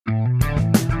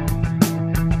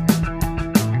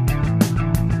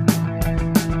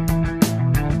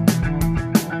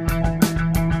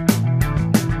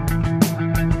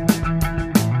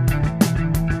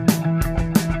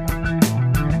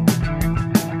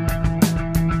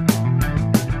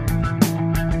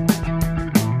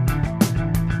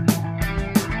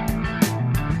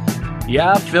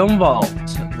Yeah, Film Vault.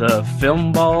 The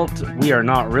Film Vault. We are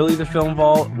not really the Film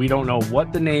Vault. We don't know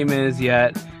what the name is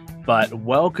yet, but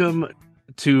welcome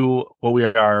to what we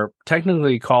are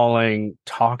technically calling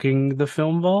Talking the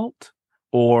Film Vault,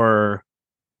 or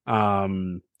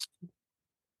what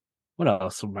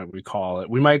else might we call it?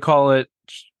 We might call it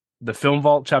the Film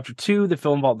Vault Chapter 2, the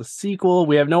Film Vault the sequel.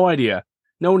 We have no idea.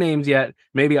 No names yet.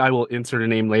 Maybe I will insert a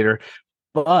name later.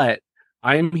 But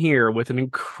I am here with an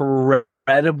incredibly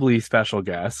special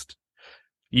guest.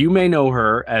 You may know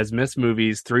her as Miss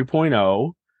Movies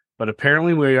 3.0, but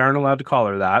apparently we aren't allowed to call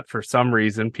her that for some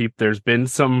reason. There's been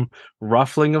some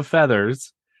ruffling of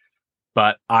feathers,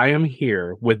 but I am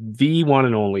here with the one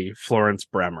and only Florence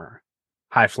Bruemmer.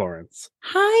 Hi, Florence.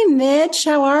 Hi, Mitch.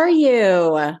 How are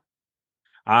you?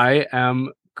 I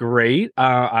am great.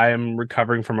 I am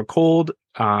recovering from a cold.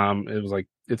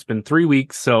 It's been 3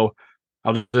 weeks, so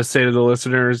I'll just say to the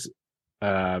listeners,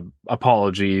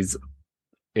 apologies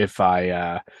if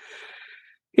I,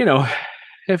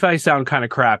 if I sound kind of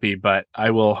crappy, but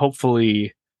I will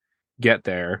hopefully get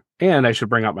there. And I should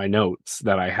bring up my notes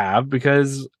that I have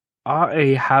because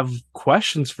I have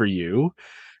questions for you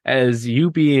as you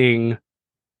being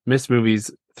Miss Movies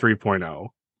 3.0.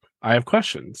 I have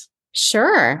questions.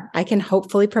 Sure. I can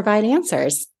hopefully provide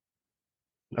answers.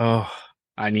 Oh,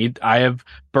 I have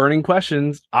burning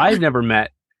questions. I've never met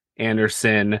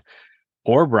Anderson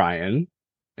or Brian,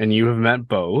 and you have met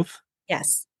both.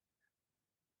 Yes.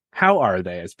 How are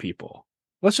they as people?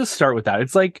 Let's just start with that.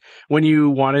 It's like when you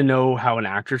want to know how an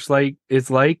actress is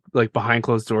like behind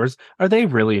closed doors, are they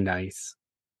really nice?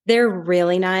 They're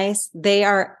really nice. They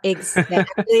are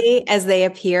exactly as they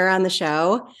appear on the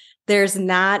show. There's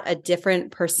not a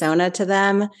different persona to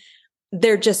them.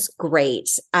 They're just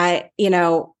great.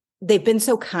 They've been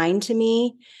so kind to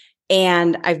me,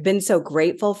 and I've been so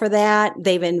grateful for that.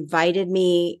 They've invited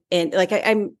me in,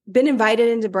 I've been invited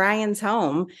into Brian's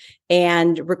home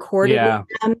and recorded with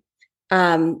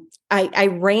them. I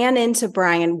ran into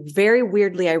Brian very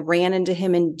weirdly. I ran into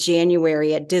him in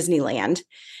January at Disneyland.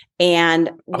 And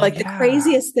the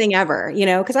craziest thing ever,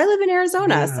 because I live in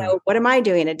Arizona. Yeah. So what am I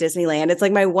doing at Disneyland? It's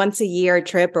like my once a year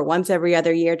trip or once every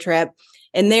other year trip.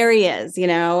 And there he is,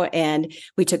 and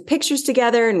we took pictures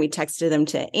together and we texted them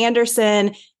to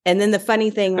Anderson. And then the funny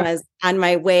thing was on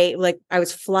my way, I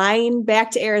was flying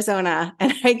back to Arizona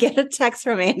and I get a text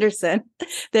from Anderson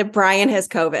that Brian has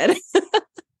COVID.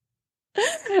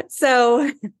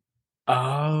 So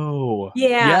oh,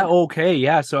 yeah. Okay.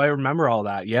 Yeah. So I remember all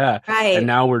that. Yeah. Right. And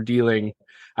now we're dealing.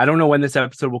 I don't know when this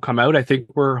episode will come out. I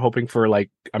think we're hoping for I'm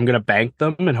going to bank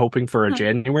them and hoping for a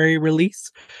January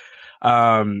release.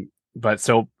 And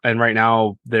right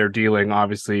now they're dealing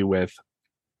obviously with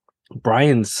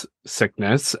Brian's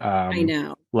sickness. I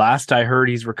know. Last I heard,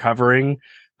 he's recovering.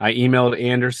 I emailed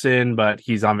Anderson, but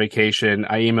he's on vacation.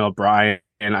 I emailed Brian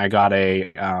and I got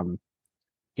a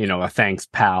thanks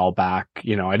pal back. I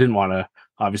didn't want to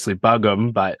obviously bug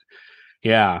him, but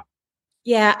yeah.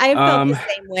 Yeah, I felt the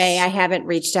same way. I haven't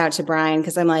reached out to Brian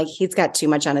because I'm like, he's got too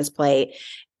much on his plate.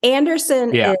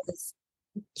 Anderson is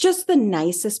just the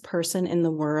nicest person in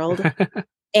the world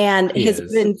and has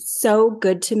been so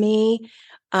good to me.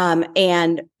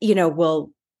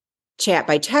 We'll chat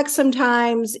by text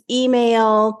sometimes,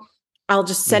 email. I'll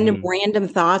just send him random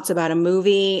thoughts about a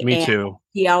movie. Me too.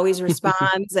 He always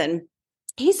responds and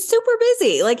he's super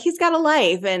busy. He's got a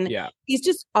life and he's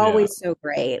just always so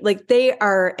great. They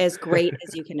are as great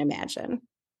as you can imagine.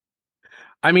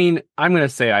 I mean, I'm going to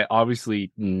say I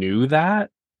obviously knew that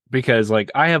because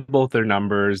I have both their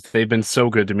numbers. They've been so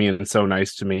good to me and so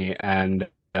nice to me. And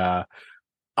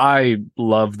I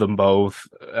love them both.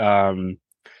 And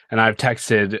I've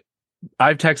texted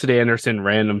Anderson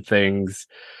random things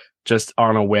just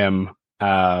on a whim.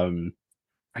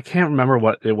 I can't remember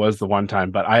what it was the one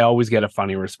time, but I always get a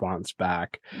funny response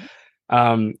back.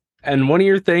 And one of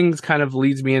your things kind of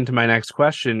leads me into my next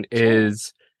question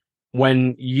is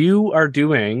when you are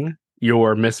doing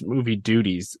your Miss Movie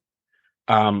duties,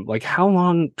 how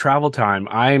long travel time?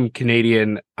 I'm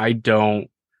Canadian. I don't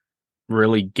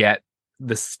really get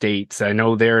the States. I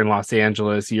know they're in Los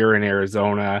Angeles. You're in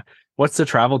Arizona. What's the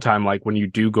travel time like when you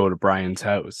do go to Brian's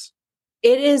house?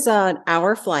 It is an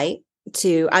hour flight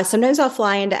sometimes I'll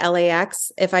fly into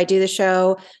LAX if I do the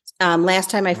show. Last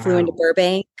time I flew into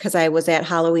Burbank because I was at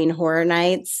Halloween Horror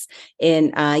Nights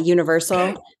in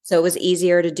Universal. So it was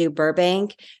easier to do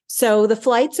Burbank. So the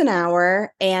flight's an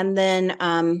hour. And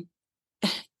then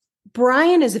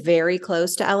Brian is very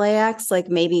close to LAX,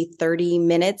 maybe 30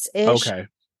 minutes-ish. Okay.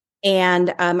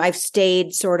 And I've stayed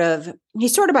he's sort of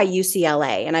by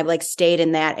UCLA and I've stayed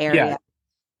in that area. Yeah.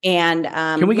 And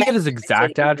can we get his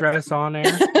exact address on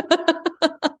air?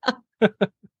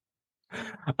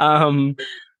 Um,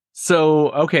 so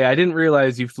okay, I didn't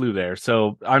realize you flew there.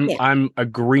 So Yeah. I'm a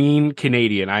green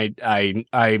Canadian.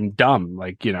 I'm dumb.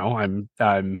 Like, I'm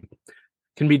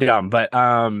can be dumb. But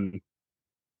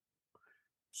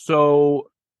so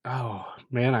oh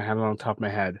man, I have it on top of my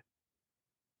head.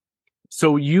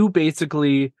 So you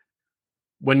basically,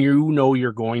 when you know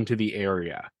you're going to the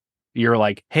area, you're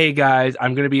like, hey guys,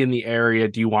 I'm gonna be in the area.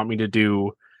 Do you want me to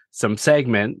do some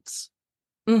segments?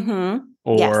 Mm-hmm.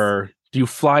 Yes. Or do you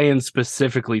fly in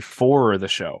specifically for the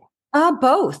show?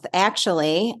 Both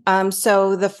actually.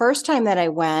 So the first time that I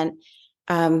went,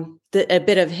 a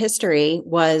bit of history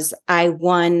was I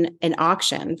won an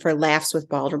auction for Laughs with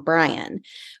Bald Brian,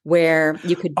 where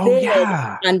you could Oh bid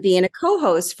yeah. on being a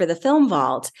co-host for the Film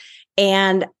Vault.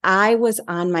 And I was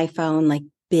on my phone, like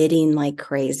bidding like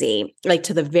crazy, like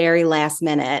to the very last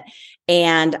minute.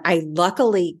 And I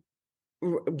luckily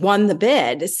won the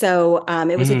bid. So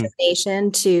it was a Hmm.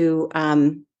 donation to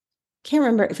can't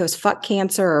remember if it was Fuck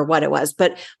Cancer or what it was,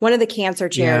 but one of the cancer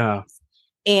charities.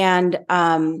 Yeah.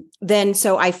 And then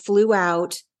so I flew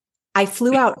out. I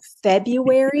flew out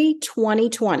February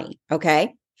 2020.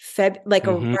 Okay. Like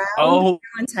Hmm. around Oh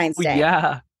Valentine's Day.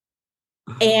 yeah.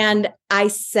 And I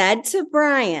said to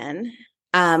Brian,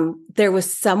 there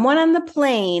was someone on the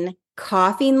plane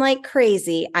coughing like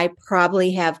crazy. I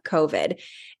probably have COVID.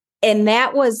 And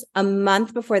that was a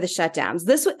month before the shutdowns.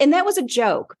 And that was a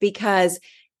joke because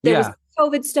there was Yeah.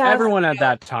 COVID stuff. Everyone at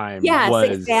that time Yes, was,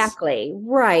 exactly.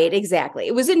 Right, exactly.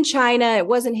 It was in China. It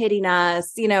wasn't hitting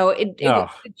us. It was oh,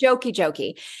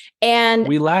 jokey. And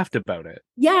we laughed about it.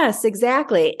 yes,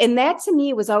 exactly. And that to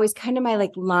me was always kind of my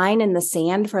like line in the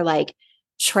sand for like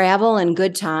travel and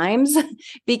good times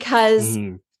because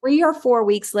Hmm. 3 or 4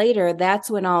 weeks later, that's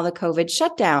when all the COVID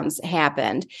shutdowns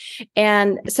happened.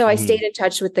 And so I Hmm. stayed in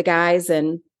touch with the guys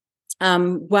and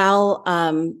while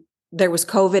there was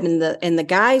COVID and the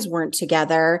guys weren't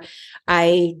together,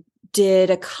 I did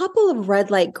a couple of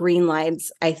red light, green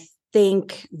lights, I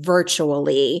think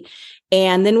virtually.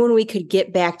 And then when we could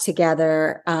get back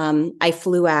together, I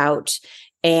flew out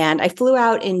and I flew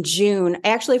out in June,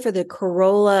 actually for the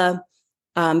Corolla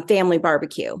family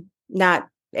barbecue, not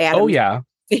Oh Adam's yeah.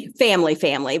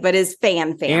 family, but his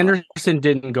family. Anderson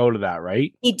didn't go to that,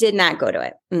 right? He did not go to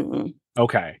it. Mm-mm.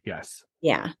 Okay. Yes.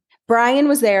 Yeah. Brian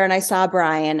was there and I saw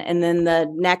Brian. And then the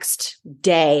next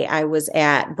day I was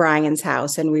at Brian's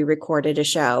house and we recorded a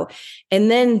show. And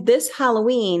then this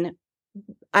Halloween,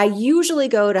 I usually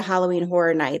go to Halloween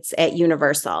Horror Nights at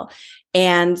Universal.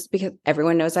 And because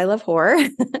everyone knows I love horror.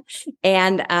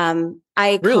 And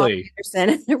I called Really?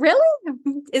 Anderson.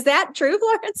 Really? Is that true,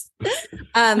 Florence?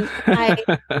 I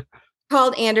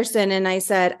called Anderson and I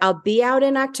said, I'll be out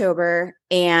in October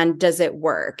and does it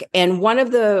work? And one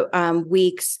of the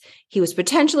weeks he was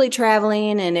potentially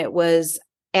traveling and it was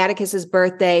Atticus's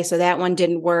birthday. So that one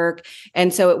didn't work.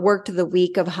 And so it worked the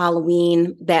week of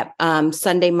Halloween, that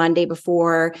Sunday, Monday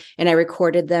before. And I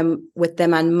recorded them with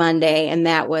them on Monday. And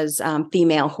that was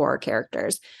female horror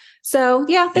characters. So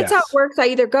yeah, that's how it Yes. works. I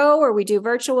either go or we do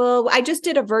virtual. I just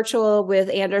did a virtual with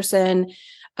Anderson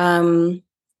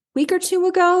week or two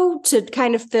ago to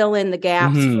kind of fill in the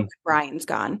gaps for when Hmm. Brian's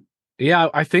gone. Yeah,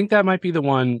 I think that might be the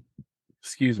one.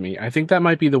 Excuse me. I think that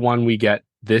might be the one we get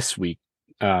this week,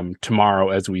 tomorrow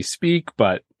as we speak.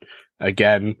 But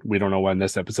again, we don't know when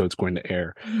this episode's going to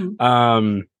air. Mhm.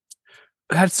 Um,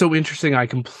 that's so interesting. I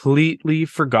completely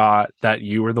forgot that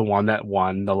you were the one that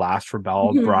won the last Rebel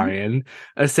of Mhm. Brian,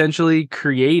 essentially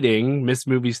creating Miss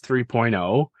Movies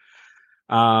 3.0.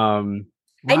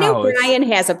 I know Wow, it's Brian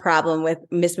has a problem with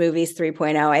Miss Movies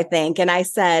 3.0, I think. And I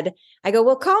go,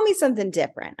 well, call me something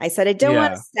different. I said, I don't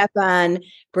want to yeah, step on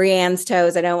Brienne's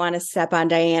toes. I don't want to step on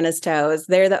Diana's toes.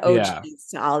 They're the yeah. OGs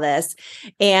to all this.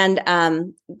 And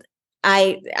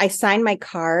I signed my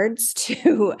cards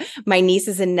to my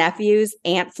nieces and nephews,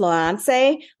 Aunt Florence,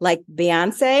 like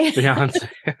Beyonce.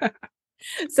 Beyonce.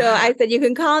 So I said, you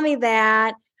can call me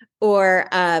that. Or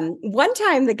one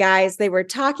time the guys, they were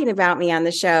talking about me on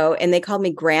the show and they called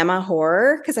me Grandma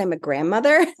Horror because I'm a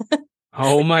grandmother.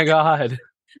 Oh my God.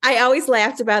 I always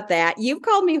laughed about that. You've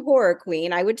called me Horror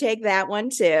Queen. I would take that one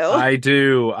too. I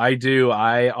do. I do.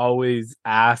 I always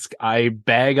ask, I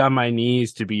beg on my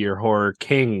knees to be your horror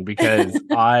king because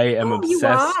I am Oh, you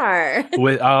obsessed are.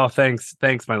 with, oh, thanks.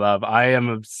 Thanks, my love. I am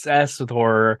obsessed with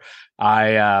horror.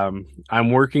 I'm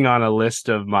working on a list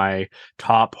of my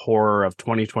top horror of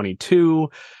 2022.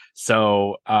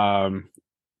 So,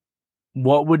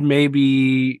 what would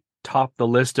maybe top the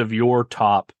list of your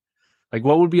top, like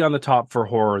what would be on the top for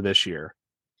horror this year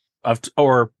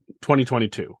or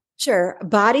 2022? Sure.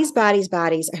 Bodies.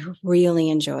 I really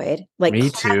enjoyed like Me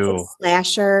classic too.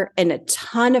 slasher and a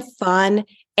ton of fun.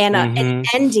 and an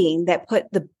Mm-hmm. ending that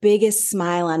put the biggest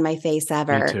smile on my face Me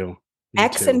ever. too. Me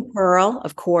X too. and Pearl,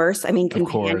 of course. I mean, Of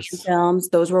companion course. films,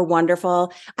 those were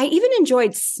wonderful. I even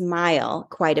enjoyed Smile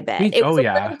quite a bit. Me. It Oh was a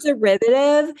yeah. little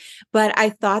derivative, but I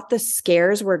thought the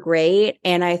scares were great.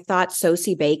 And I thought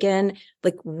Sosie Bacon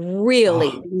like really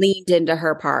Oh, leaned into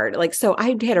her part. Like, so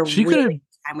I had a she really could have. good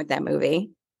time with that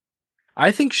movie.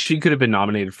 I think she could have been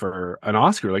nominated for an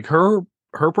Oscar. Like her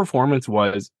performance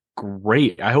was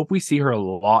great. I hope we see her a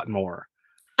lot more.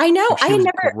 I know Like she was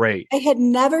great. I had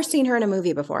never seen her in a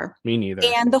movie before. Me neither.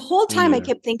 And the whole Me time I neither.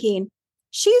 kept thinking,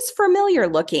 she's familiar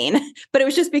looking, but it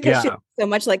was just because she Yeah. looked so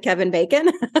much like Kevin Bacon.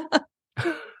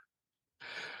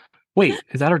 Wait,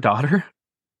 is that her daughter?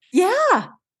 Yeah.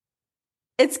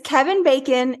 It's Kevin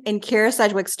Bacon and Kira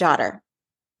Sedgwick's daughter.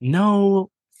 No Mhm.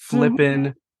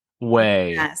 flippin'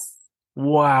 way. Yes.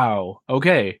 Wow.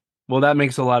 Okay. Well, that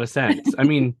makes a lot of sense. I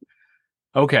mean,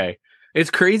 okay. It's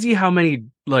crazy how many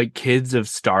like kids of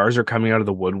stars are coming out of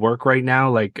the woodwork right now.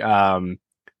 Like Ethan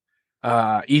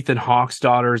Hawke's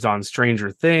daughter's on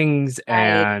Stranger Things Right.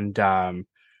 and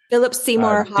Philip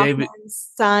Seymour David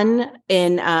Hoffman's son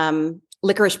in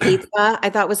Licorice Pizza, I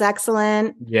thought was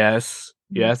excellent. yes,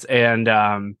 Mhm. yes, and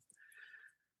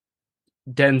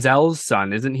Denzel's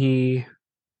son, isn't he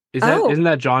Oh, isn't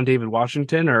that John David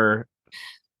Washington or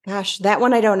gosh, that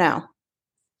one I don't know.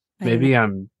 I do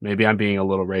not. maybe I'm being a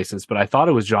little racist, but I thought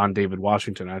it was John David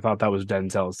Washington. I thought that was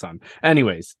Denzel's son.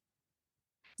 Anyways,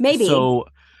 Maybe. so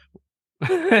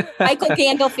Michael what?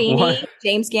 Gandolfini,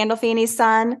 James Gandolfini's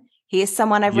son. He is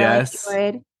someone I've really Yes,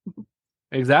 enjoyed.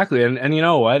 exactly. And you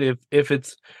know what? If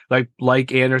it's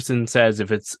like Anderson says,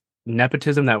 if it's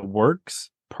nepotism that works,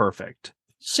 perfect.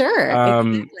 Sure,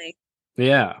 Um, exactly.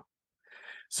 yeah.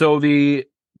 So the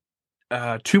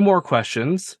two more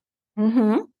questions,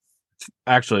 Hmm.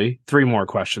 actually three more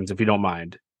questions, if you don't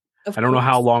mind. Of I don't know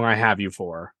how course. long I have you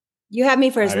for. You have me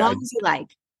for as long I as you like.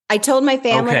 I told my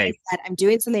family, I okay. said, I'm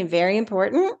doing something very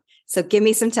important. So give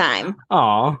me some time.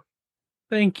 Aw,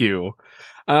 thank you.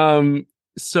 Um,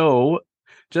 so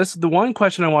just the one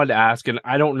question I wanted to ask, and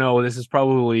I don't know, this is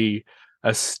probably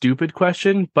a stupid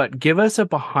question, but give us a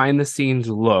behind the scenes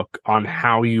look on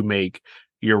how you make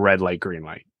your red light, green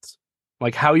lights.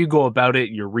 Like how you go about it,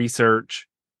 your research.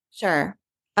 Sure.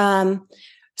 Um,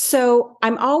 so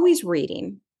I'm always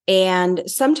reading, and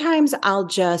sometimes I'll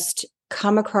just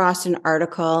come across an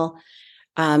article.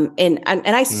 And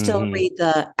Mm-hmm. I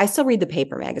still read the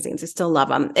paper magazines. I still love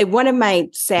them. One of my Mm-hmm.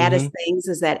 saddest things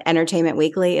is that Entertainment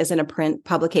Weekly isn't a print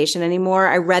publication anymore.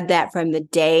 I read that from the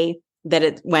day that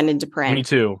it went into Me print.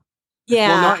 too. Well,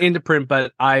 Yeah. not into print,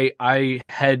 but I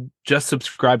had just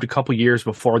subscribed a couple years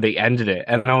before they ended it,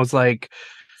 and I was like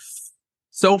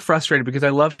so frustrated because I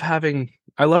love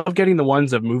getting the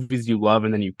ones of movies you love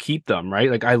and then you keep them, right?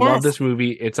 Like I love Yes. this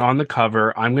movie, it's on the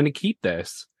cover, I'm gonna keep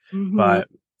this, Mhm. but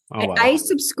oh I well.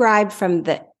 subscribed from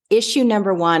the issue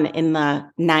number one in the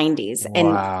 90s and kept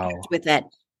Wow. with it,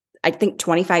 I think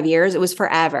 25 years. It was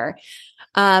forever.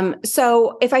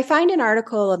 So if I find an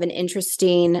article of an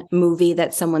interesting movie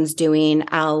that someone's doing,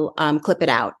 I'll clip it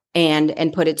out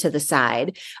and put it to the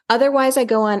side. Otherwise, I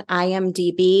go on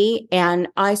IMDb and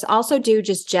also do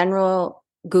just general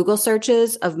Google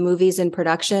searches of movies in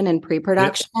production and Yep.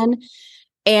 pre-production.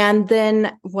 And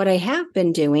then what I have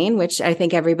been doing, which I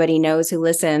think everybody knows who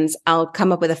listens, I'll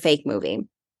come up with a fake movie,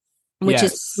 which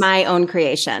is Yes. my own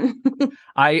creation.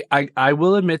 I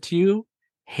will admit to you,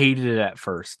 hated it at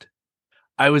first.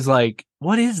 I was like,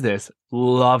 what is this?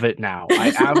 Love it now.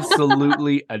 I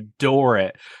absolutely adore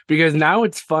it because now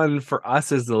it's fun for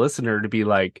us as the listener to be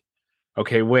like,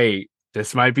 okay, wait,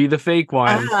 this might be the fake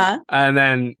one. Uh-huh.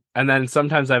 And then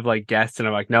sometimes I've like guessed and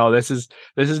I'm like, no, this is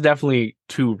definitely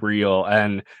too real.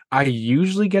 And I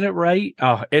usually get it right.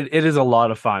 Oh, it is a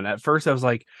lot of fun. At first I was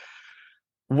like,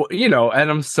 and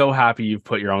I'm so happy you've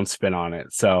put your own spin on it.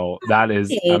 So that is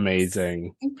Thanks.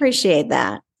 amazing. I appreciate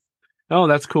that. Oh,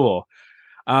 that's cool.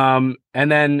 And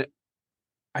then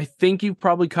I think you've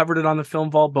probably covered it on the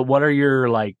film vault, but what are your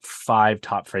like five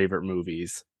top favorite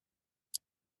movies?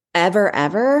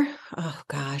 Ever? Oh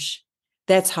gosh,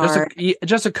 that's hard.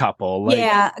 Just a couple. Like,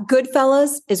 Yeah,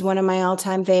 Goodfellas is one of my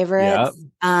all-time yeah. favorites.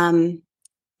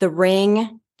 The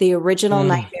Ring, the original Mm,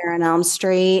 Nightmare on Elm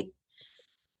Street,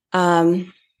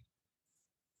 um,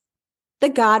 The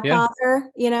yeah.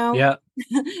 Godfather, Yeah.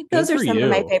 Good those are for some of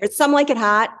my you. favorites. Some Like It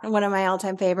Hot, one of my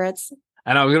all-time favorites.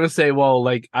 And I was gonna say, well,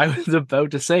 like I was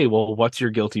about to say, well, what's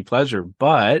your guilty pleasure?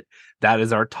 But that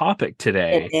is our topic It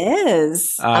today.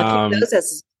 is. I'll keep Um,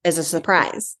 those as a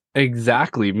surprise.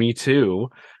 exactly, me too.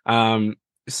 Um,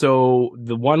 so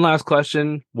the one last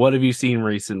question, what have you seen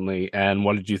recently and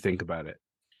what did you think about it?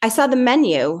 I saw the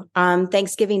menu on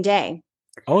Thanksgiving Day.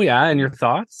 Oh yeah, and your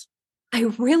thoughts? I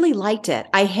really liked it.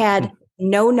 I had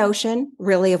no notion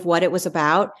really of what it was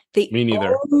about. The Me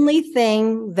neither. only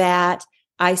thing that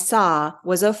I saw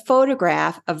was a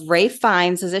photograph of Ray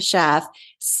Fiennes as a chef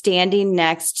standing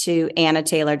next to Anna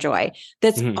Taylor-Joy.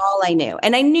 That's Mhm. all I knew.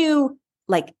 And I knew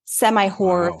like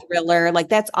semi-horror Wow. thriller, like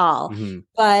that's all. Mhm.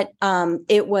 But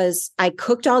it was, I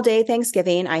cooked all day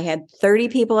Thanksgiving. I had 30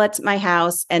 people at my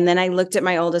house. And then I looked at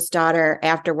my oldest daughter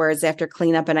afterwards after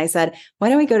cleanup and I said, why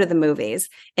don't we go to the movies?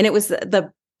 And it was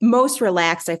the most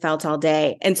relaxed I felt all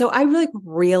day. And so I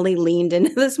really leaned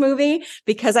into this movie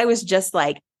because I was just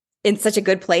like in such a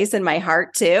good place in my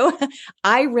heart too.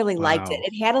 I really liked it. Wow.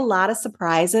 It had a lot of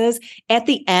surprises. At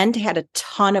the end, had a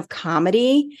ton of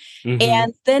comedy. Mhm.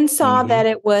 And then saw that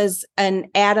Mhm. it was an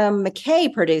Adam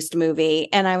McKay produced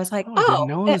movie. And I was like, Oh, I didn't oh, that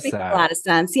notice makes a that. lot of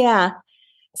sense. Yeah.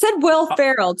 It said Will Uh,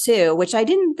 Ferrell too, which I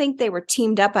didn't think they were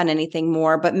teamed up on anything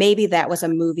more, but maybe that was a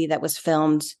movie that was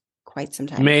filmed quite some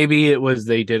time ago. Maybe it was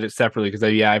they did it separately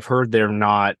because yeah, I've heard they're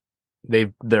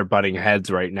butting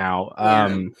heads right now.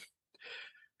 Yeah.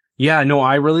 Yeah, no,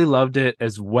 I really loved it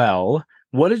as well.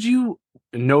 What did you,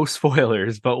 no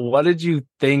spoilers, but what did you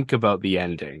think about the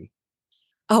ending?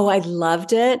 Oh, I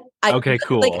loved it. I Okay, like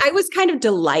cool. I was kind of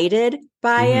delighted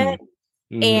by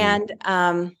Mm-hmm. it.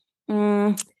 Mm-hmm. And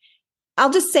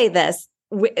I'll just say this.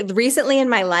 Recently in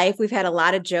my life, we've had a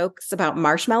lot of jokes about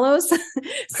marshmallows.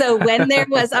 So when there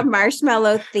was a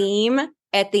marshmallow theme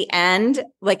at the end,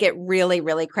 like it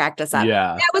really cracked us up.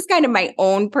 Yeah. That was kind of my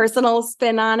own personal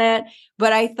spin on it,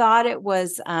 but I thought it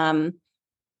was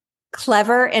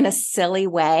clever in a silly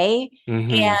way.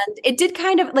 Mm-hmm. And it did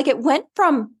kind of like it went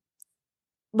from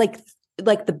like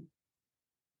the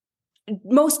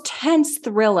most tense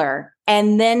thriller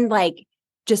and then like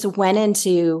just went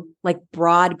into like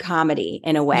broad comedy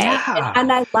in a way. Yeah.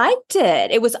 And I liked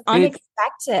it. It was It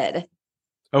unexpected.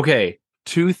 okay.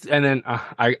 And then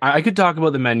I could talk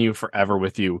about the menu forever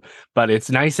with you, but it's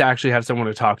nice to actually have someone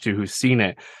to talk to who's seen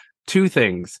it. Two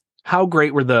things. How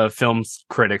great were the film's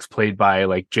critics played by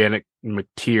like Janet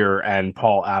McTeer and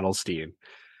Paul Adelstein?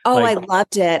 Oh, I Like,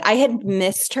 loved it. I had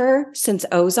missed her since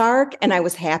Ozark and I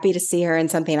was happy to see her in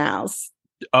something else.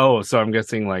 oh, so I'm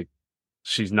guessing like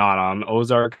she's not on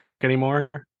Ozark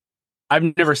anymore.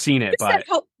 I've never seen it, but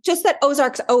Just that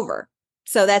Ozark's over.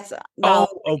 So that's oh, well,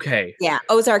 okay. yeah,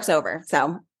 Ozark's over.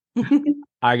 So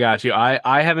I got you.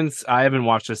 I haven't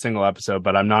watched a single episode,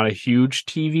 but I'm not a huge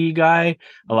TV guy,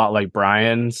 a lot like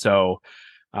Brian, so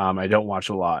I don't watch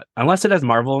a lot unless it has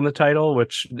Marvel in the title,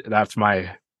 which that's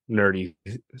my nerdy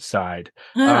side.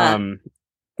 huh, Um,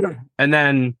 and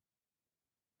then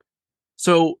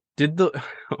so did the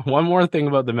one more thing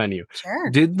about the menu. sure.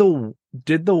 Did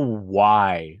the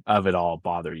why of it all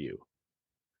bother you?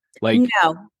 Like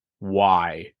No,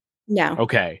 why? no.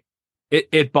 Okay.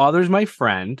 It bothers my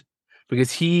friend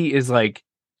because he is like,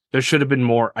 there should have been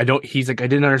more. He's like, I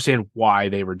didn't understand why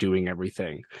they were doing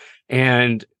everything.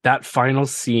 And that final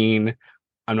scene,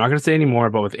 I'm not going to say anymore,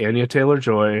 but with Anya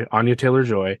Taylor-Joy,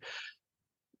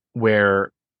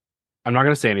 where I'm not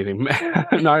going to say anything.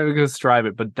 I'm not even going to strive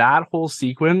it, but that whole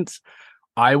sequence,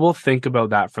 I will think about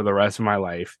that for the rest of my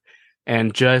life.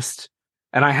 And and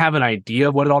I have an idea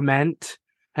of what it all meant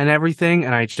and everything.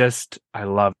 And I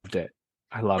loved it.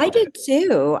 I I loved did it.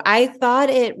 too. I thought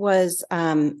it was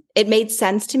it made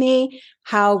sense to me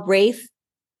how Rafe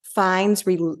Fiennes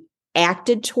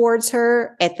reacted towards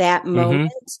her at that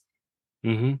moment. Mm-hmm.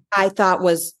 Mm-hmm. I thought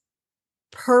was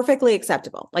perfectly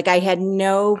acceptable. Like I had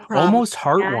no problem Almost with that.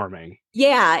 heartwarming.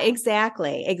 Yeah,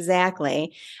 exactly.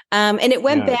 And it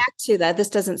went Yeah. back to that. This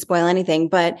doesn't spoil anything,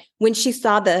 but when she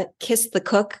saw the kiss the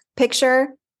cook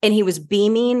picture and he was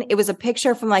beaming, it was a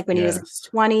picture from like when he was in his Yes.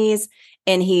 20s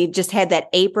and he just had that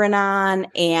apron on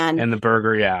and And the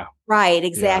burger, yeah. right, Yeah.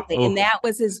 exactly. And Oh, that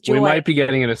was his we joy. might be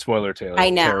getting into spoiler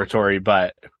I know. territory,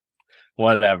 but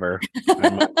whatever.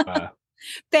 I'm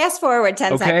Fast forward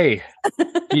 10 seconds. okay.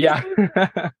 Yeah.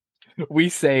 We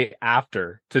say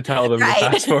after to tell them to Right.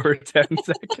 fast forward 10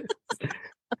 seconds.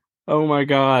 Oh my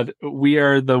God. We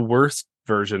are the worst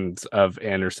versions of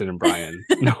Anderson and Brian.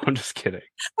 No, I'm just kidding.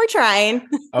 We're trying.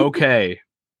 Okay.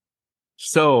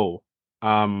 So,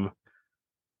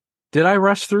 did I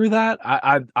rush through that?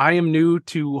 I am new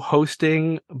to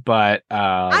hosting, but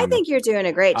I think you're doing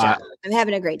a great uh, job. I'm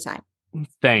having a great time.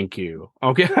 thank you.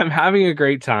 Okay, I'm having a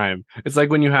great time. It's like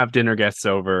when you have dinner guests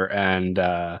over and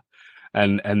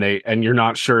you're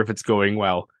not sure if it's going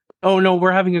well. Oh no,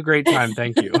 we're having a great time.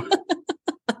 Thank you.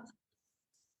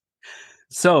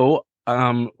 So,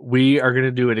 we are going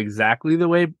to do it exactly the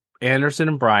way Anderson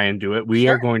and Brian do it. We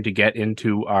are Sure. going to get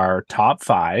into our top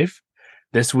 5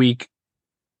 this week.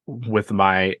 with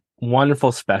my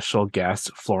wonderful special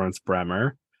guest, Florence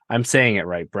Bremer. I'm saying it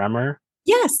right, Bremer?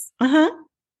 Yes. Uh-huh.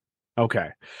 Okay.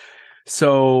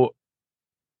 So,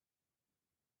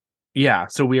 yeah,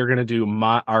 so we are going to do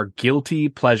our guilty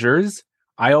pleasures.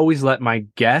 I always let my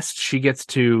guest, they get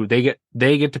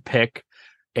to pick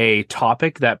a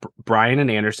topic that Brian and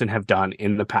Anderson have done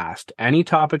in the past. Any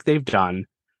topic they've done,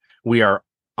 we are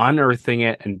unearthing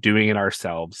it and doing it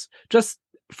ourselves just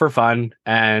for fun,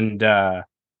 and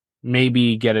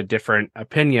maybe get a different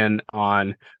opinion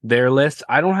on their list.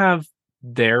 I don't have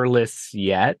their lists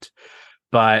yet,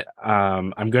 but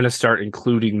I'm going to start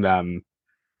including them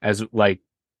as like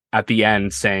at the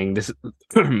end, saying this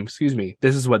excuse me,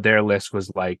 this is what their list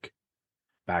was like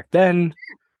back then.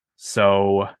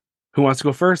 So who wants to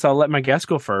go first? I'll let my guest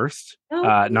go first.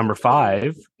 Number Okay.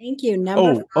 5. Thank you.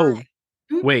 Number Oh, 5.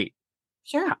 Mm, wait.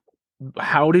 sure.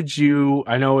 How did you,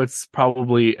 I know it's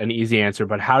probably an easy answer,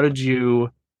 but how did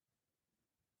you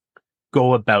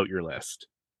go about your list?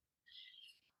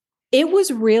 It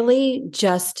was really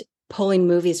just pulling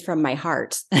movies from my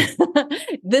heart.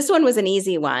 This one was an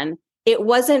easy one. It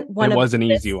wasn't It one of was an the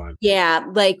easy lists, one. yeah,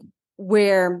 like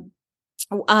where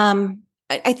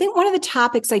I think one of the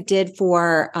topics I did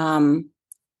for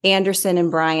Anderson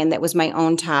and Brian that was my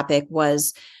own topic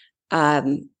was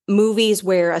movies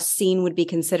where a scene would be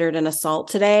considered an assault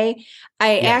today.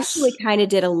 I actually Yes. kind of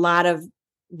did a lot of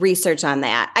research on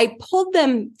that. I pulled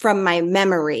them from my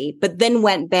memory, but then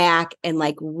went back and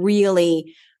like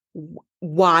really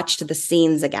watched the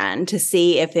scenes again to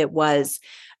see if it was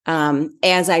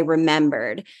as I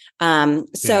remembered. Yeah.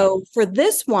 So for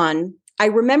this one, I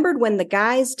remembered when the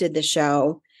guys did the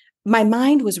show, my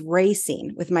mind was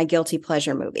racing with my guilty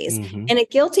pleasure movies. Hmm. And a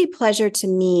guilty pleasure to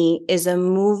me is a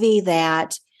movie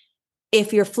that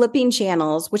if you're flipping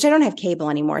channels, which I don't have cable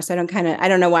anymore, so I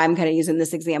don't know why I'm kind of using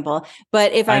this example,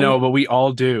 but if I I'm, know, but we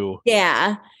all do.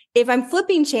 yeah, if I'm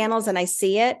flipping channels and I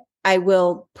see it, I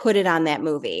will put it on that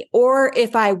movie. Or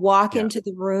if I walk Yeah. into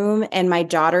the room and my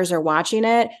daughters are watching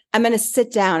it, I'm going to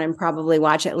sit down and probably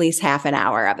watch at least half an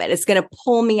hour of it. It's going to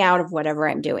pull me out of whatever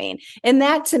I'm doing. And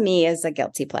that to me is a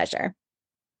guilty pleasure.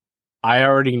 I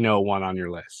already know one on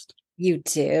your list. You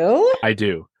do? I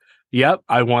do. Yep,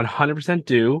 I 100%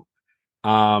 do.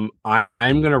 I'm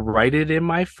gonna write it in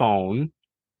my phone,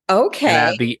 and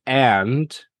Okay.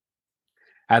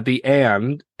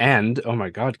 oh my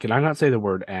God, can I not say the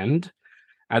word end?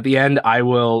 At the end, I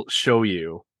will show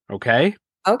you. Okay?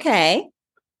 Okay.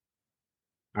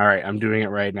 All right, I'm doing it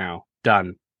right now.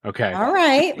 Done. Okay. All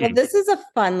right. Well, this is a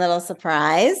fun little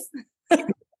surprise.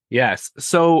 Yes.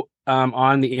 So,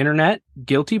 on the internet,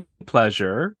 guilty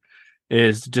pleasure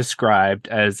is described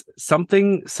as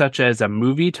something such as a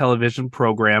movie, television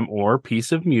program, or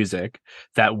piece of music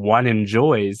that one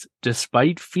enjoys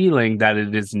despite feeling that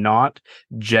it is not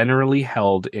generally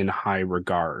held in high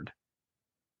regard.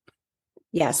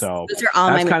 Yes. So Those are all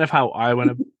that's my. kind of how I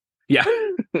want to. Yeah,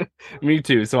 me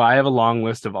too. So I have a long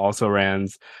list of also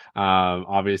rans.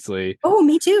 Obviously, Oh,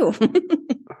 me too.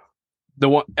 the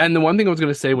one thing I was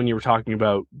going to say when you were talking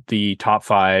about the top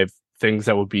 5 things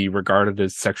that would be regarded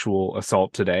as sexual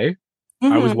assault today,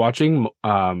 I was Mhm. watching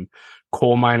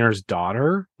Coal Miner's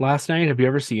Daughter last night. Have you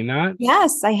ever seen that?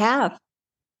 Yes, I have.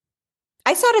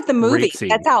 I saw it at the Rape movie. That's scene.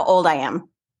 how old I am.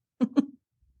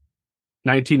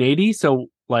 1980. So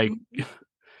like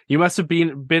you must have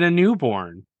been a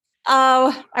newborn.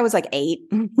 Oh, I was like 8.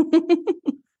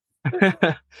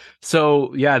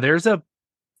 So yeah, there's a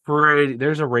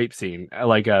rape scene,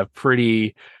 like a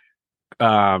pretty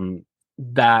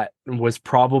that was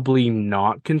probably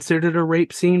not considered a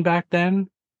rape scene back then,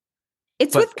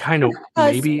 It's with but kind of her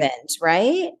maybe husband,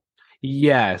 right?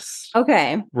 yes,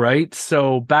 Okay. right?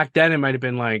 So back then it might have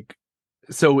been like,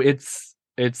 so it's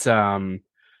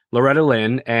Loretta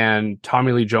Lynn and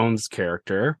Tommy Lee Jones'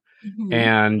 character, Mhm.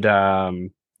 and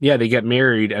yeah, they get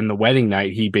married, and the wedding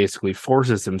night he basically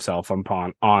forces himself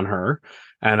upon on her.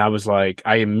 And I was like,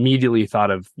 I immediately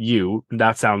thought of you.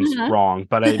 That sounds Uh-huh. wrong,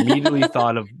 but I immediately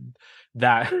thought of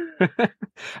that.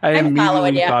 I I'm following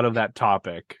immediately you. thought of that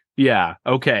topic. Yeah.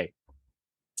 Okay.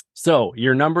 So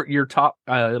your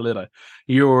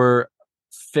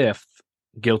 5th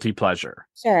guilty pleasure.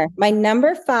 Sure. My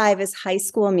number 5 is High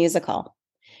School Musical.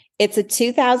 It's a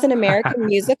 2000 American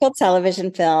musical television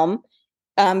film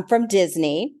from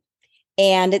Disney,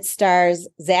 and it stars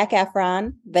Zac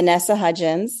Efron, Vanessa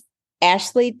Hudgens,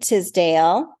 Ashley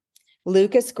Tisdale,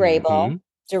 Lucas Grabel, Hmm.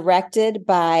 directed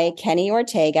by Kenny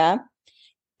Ortega.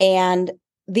 And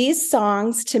these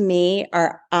songs to me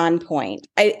are on point.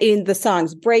 In the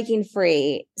songs Breaking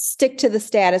Free, Stick to the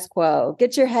Status Quo,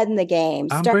 Get Your Head in the Game,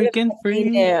 I'm Start It breaking Something free.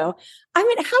 New. I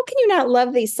mean, how can you not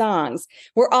love these songs?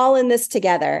 We're all in this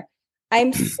together.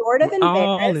 I'm sort of We're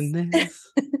all in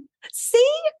embarrassed. this.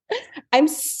 See, I'm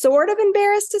sort of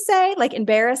embarrassed to say, like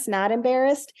embarrassed, not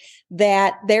embarrassed,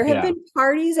 that there have Yeah. been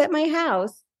parties at my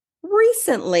house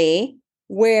recently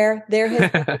where there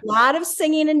has been a lot of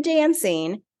singing and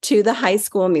dancing to the High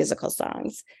School Musical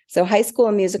songs. So High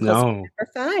School Musicals No, are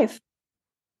 5.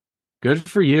 good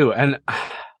for you. And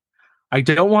I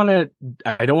don't want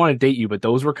to date you, but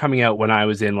those were coming out when I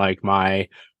was in like my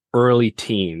early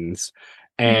teens.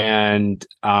 And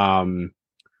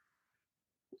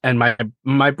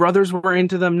my brothers were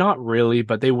into them, not really,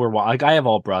 but they were like I have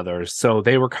all brothers, so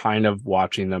they were kind of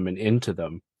watching them and into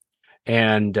them.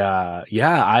 And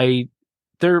yeah, I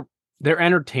they're they're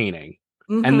entertaining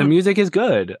and the Mm-hmm. music is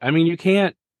good. I mean, you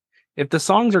can't if the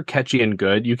songs are catchy and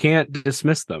good, you can't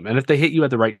dismiss them. And if they hit you at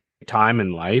the right time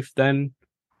in life, then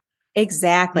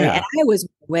Exactly. And yeah. I was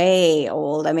way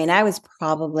old. I mean, I was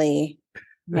probably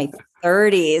my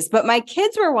 30s, but my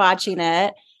kids were watching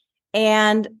it.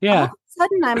 And all of Yeah. a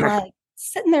sudden, I'm like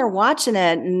sitting there watching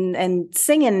it and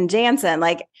singing and dancing.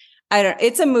 Like,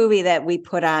 it's a movie that we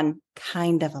put on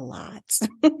kind of a lot.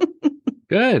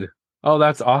 Good. Oh,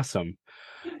 that's awesome.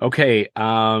 Okay,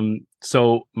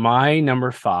 so my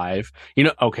number 5,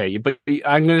 okay, but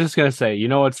just gonna say,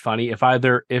 what's funny?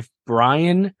 If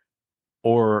Brian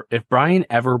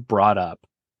ever brought up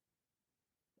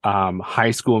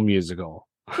High School Musical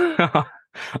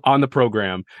on the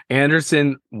program,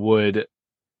 Anderson would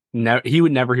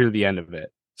never hear the end of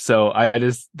it. So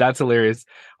that's hilarious.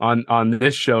 On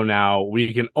this show now,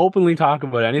 we can openly talk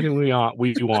about anything we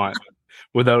want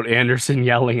without Anderson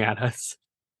yelling at us.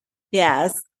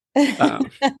 Yes. Um,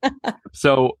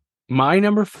 so my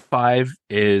number 5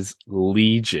 is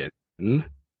Legion.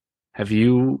 Have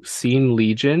you seen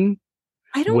Legion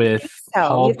I don't with think so. You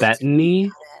Paul have to tell me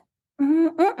Bettany?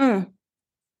 about it.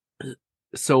 Mm-mm.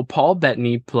 So Paul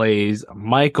Bettany plays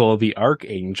Michael the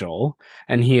Archangel,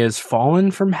 and he has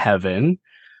fallen from heaven.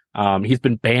 He's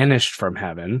been banished from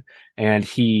heaven, and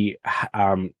he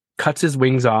cuts his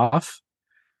wings off,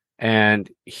 and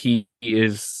he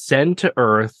is sent to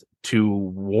Earth to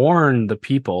warn the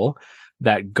people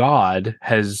that God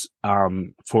has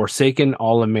forsaken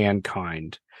all of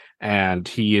mankind, and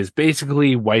he is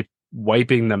basically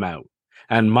wiping them out.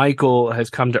 And Michael has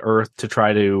come to Earth to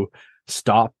try to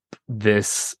stop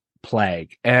this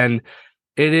plague, and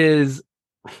it is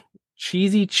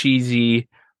cheesy,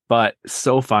 but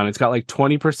so fun. It's got like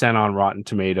 20% on Rotten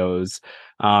Tomatoes.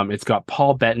 It's got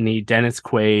Paul Bettany, Dennis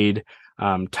Quaid,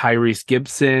 Tyrese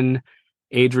Gibson,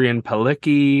 Adrian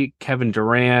Palicki, Kevin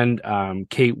Durant,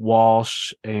 Kate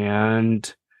Walsh,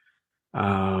 and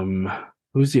um,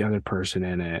 who's the other person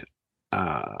in it?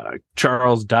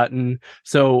 Charles Dutton.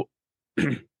 So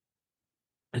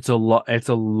it's a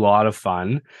lot of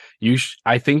fun.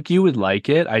 I think you would like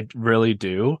it. I really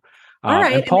do. All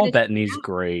right. And I'm Paul gonna check Bettany's it out.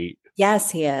 great.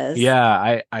 Yes, he is.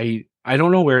 Yeah, I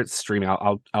don't know where it's streaming.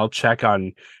 I'll check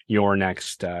on your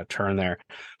next turn there.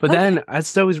 But Okay. then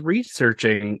as I was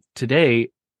researching today,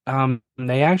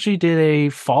 they actually did a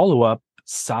follow-up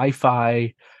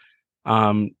sci-fi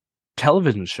um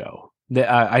television show.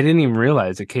 I didn't even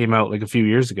realize it came out like a few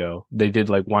years ago. They did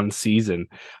like one season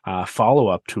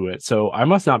follow-up to it. So I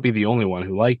must not be the only one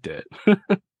who liked it.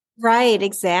 Right.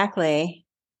 Exactly.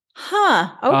 Huh.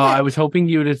 Okay. I was hoping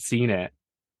you would have seen it.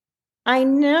 I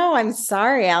know. I'm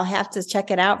sorry. I'll have to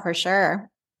check it out for sure.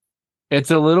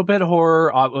 It's a little bit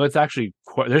horror. Well, it's actually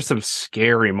there's some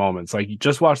scary moments. Like you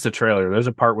just watch the trailer. There's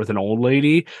a part with an old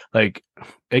lady. Like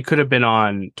it could have been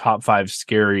on top 5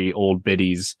 scary old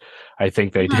biddies. I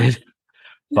think they Huh. did.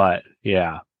 But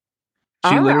yeah,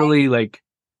 she All right. literally like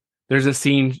there's a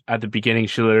scene at the beginning.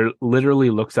 She literally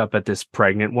looks up at this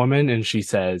pregnant woman and she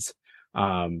says,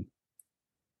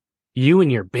 "You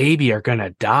and your baby are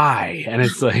gonna die." And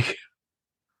it's like,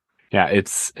 yeah, it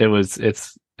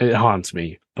haunts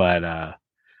me. But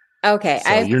Okay. I so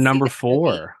have to you're see number this movie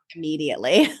 4.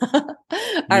 immediately. All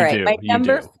You right. My do. You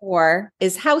number do. 4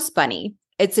 is House Bunny.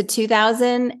 It's a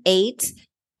 2008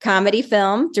 comedy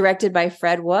film directed by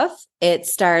Fred Wolf. It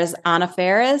stars Anna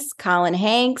Faris, Colin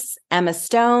Hanks, Emma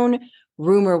Stone,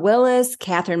 Rumer Willis,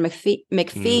 Catherine McPhee,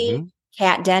 Mm-hmm.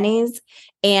 Kat Dennings.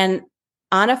 And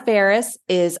Anna Faris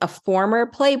is a former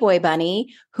Playboy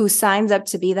bunny who signs up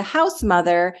to be the house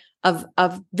mother of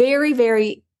very,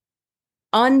 very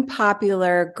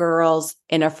unpopular girls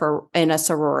in a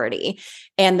sorority,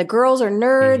 and the girls are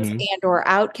nerds Mm-hmm. and or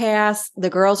outcasts. The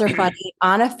girls are funny.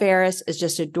 Anna Faris is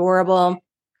just adorable,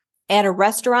 At a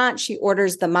restaurant, she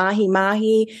orders the mahi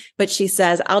mahi, but she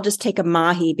says, I'll just take a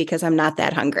mahi because I'm not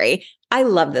that hungry. I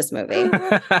love this movie.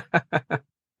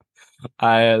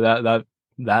 I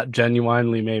that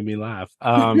genuinely made me laugh.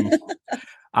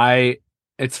 I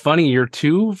it's funny, you're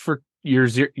 2 for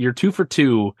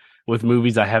 2 with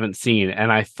movies I haven't seen,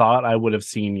 and I thought I would have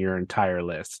seen your entire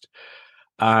list.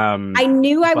 I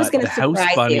knew I was But going the to House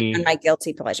surprise you on Bunny, my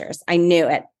guilty pleasures. I knew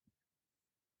it.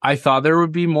 I thought there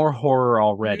would be more horror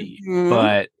already, Mhm.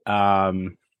 but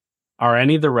are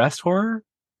any of the rest horror?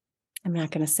 I'm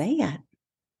not going to say yet.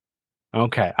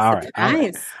 Okay, all right.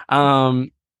 Surprise. All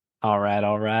right.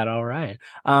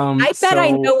 I bet I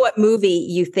So know what movie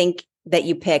you think that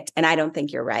you picked, and I don't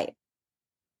think you're right.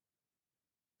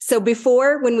 So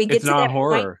before, when we get it's to not that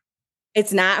point, horror.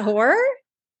 it's not horror?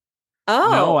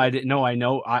 No, Oh, I didn't. No, I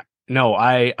know.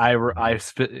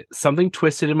 Something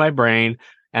twisted in my brain,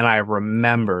 and I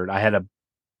remembered. I had a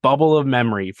bubble of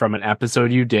memory from an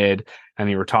episode you did, and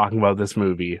you were talking about this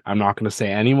movie. I'm not going to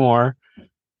say any more,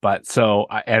 but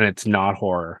and it's not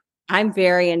horror. I'm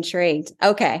very intrigued.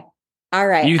 Okay. All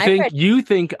right. I'm ready. You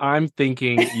think I'm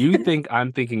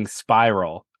thinking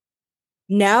Spiral.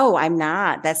 No, I'm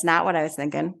not. That's not what I was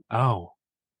thinking. Oh,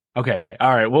 okay.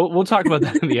 All right. We'll talk about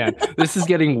that in the end. This is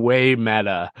getting way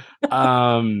meta.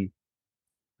 Um,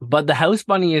 but the House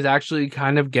Bunny is actually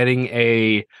kind of getting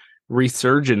a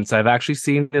resurgence. I've actually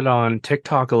seen it on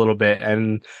TikTok a little bit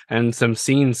and some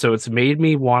scenes, so it's made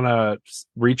me want to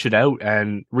reach out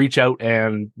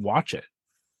and watch it.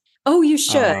 Oh, you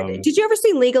should. Um, Did you ever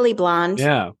see Legally Blonde?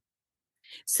 yeah.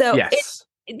 So Yes.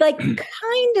 like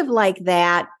kind of like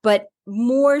that, but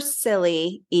more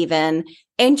silly even,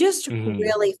 and just Hmm.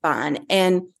 really fun.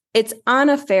 And it's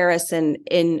Anna Faris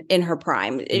in her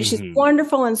prime. She's Hmm.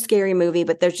 wonderful in Scary Movie,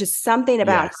 but there's just something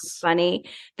about her Yes. funny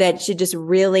that she just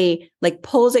really like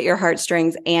pulls at your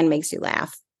heartstrings and makes you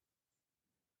laugh.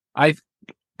 I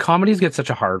Comedies get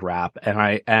such a hard rap,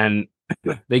 and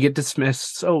they get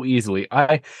dismissed so easily.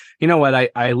 You know what?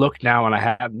 I look now and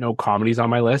I have no comedies on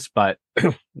my list, but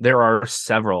there are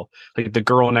several. Like The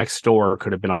Girl Next Door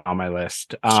could have been on my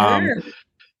list. Sure.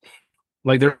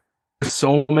 Like there's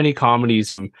so many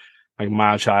comedies from like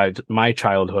my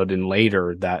childhood and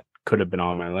later that could have been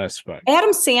on my list, but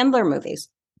Adam Sandler movies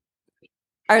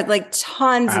are like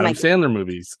tons of Adam my. Sandler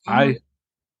movies. Mhm.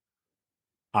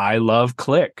 I love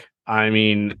Click. I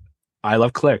mean, I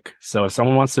love Click. So if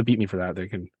someone wants to beat me for that, they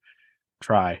can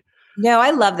try. No,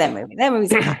 I love that movie. That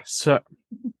movie's So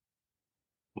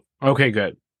okay,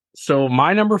 good. So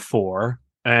my number 4,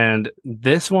 and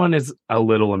this one is a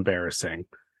little embarrassing.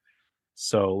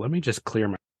 So let me just clear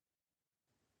my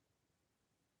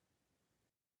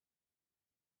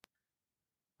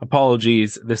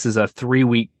apologies. This is a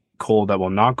 3-week cold that will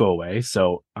not go away,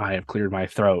 so I have cleared my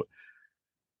throat.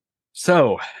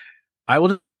 So I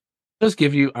will just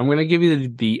give you. I'm going to give you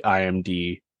the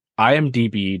IMDb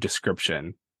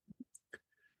description.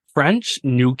 French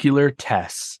nuclear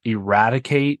tests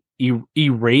irradiate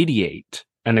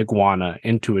an iguana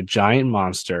into a giant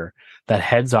monster that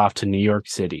heads off to New York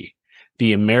City.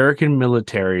 The American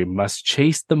military must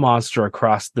chase the monster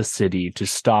across the city to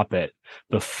stop it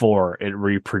before it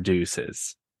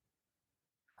reproduces.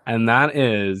 And that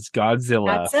is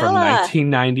Godzilla from Godzilla.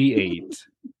 1998.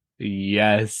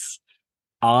 Yes.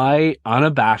 I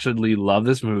unabashedly love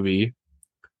this movie.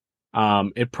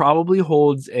 It probably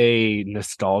holds a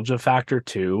nostalgia factor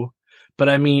too, but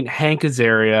I mean Hank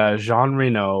Azaria, Jean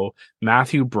Reno,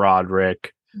 Matthew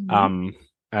Broderick, Mhm. um,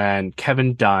 and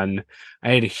Kevin Dunn.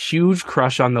 I had a huge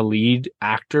crush on the lead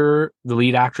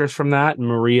actress from that,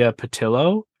 Maria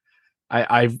Patillo.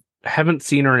 I haven't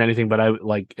seen her in anything, but I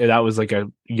like that was like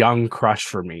a young crush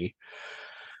for me.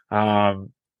 And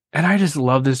I just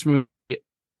love this movie.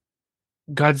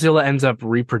 Godzilla ends up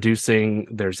reproducing.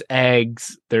 There's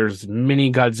eggs. There's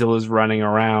mini Godzillas running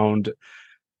around.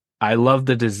 I love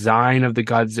the design of the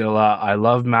Godzilla. I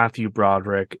love Matthew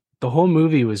Broderick. The whole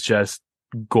movie was just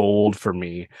gold for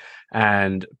me.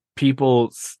 And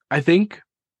people, I think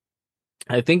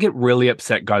it really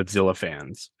upset Godzilla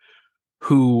fans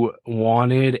who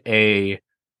wanted a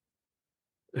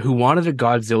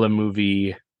Godzilla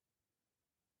movie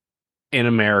in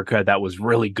America that was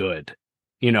really good.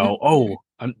 You know,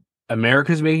 Mhm.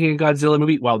 America's making a Godzilla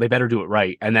movie. Well, they better do it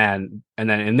right. And then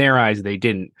in their eyes, they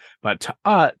didn't. But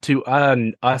to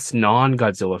us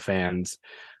non-Godzilla fans,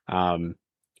 um,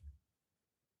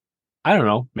 I don't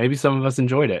know. Maybe some of us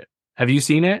enjoyed it. Have you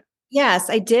seen it? Yes,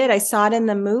 I did. I saw it in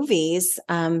the movies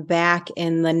back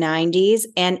in the 90s,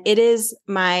 and it is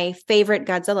my favorite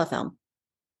Godzilla film.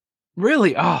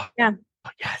 Really? Oh, Yeah.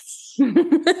 yes.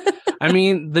 I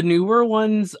mean, the newer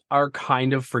ones are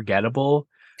kind of forgettable.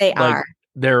 They like are.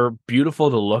 they're beautiful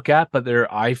to look at, but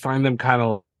I find them kind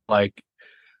of like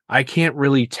I can't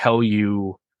really tell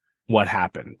you what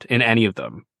happened in any of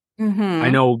them. I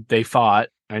Mm-hmm. know they fought.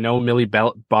 I know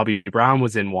Bobby Brown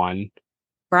was in one,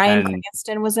 Bryan and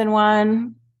Cranston was in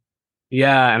one.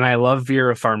 yeah, and I love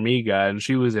Vera Farmiga, and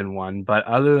she was in one. But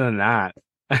other than that,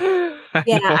 I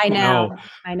Yeah, I don't know. know.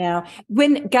 I know.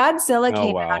 When Godzilla Oh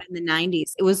came out well. in the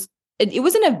 90s, it was an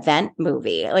event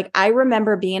movie. Like I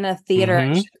remember being in a theater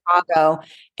in Mm-hmm. Chicago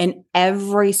and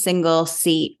every single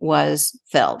seat was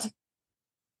filled.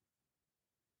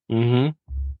 Mm-hmm.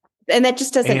 And that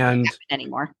just doesn't happen And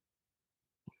anymore.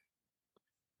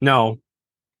 no,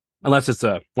 unless it's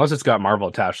got Marvel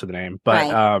attached to the name.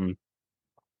 But Right.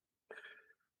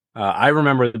 I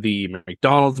remember the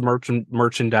McDonald's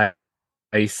merchandise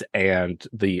and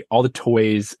the all the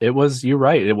toys. It was you're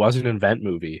right. It was an event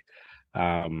movie.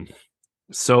 Um,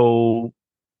 so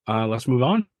let's move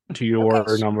on to Okay,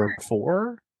 your number sure.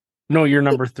 four. No, your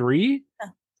number three.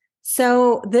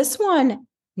 So this one,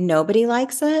 nobody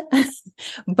likes it,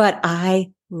 but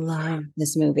I love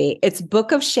this movie. It's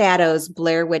Book of Shadows,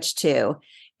 Blair Witch 2.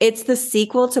 It's the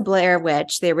sequel to Blair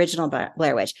Witch, the original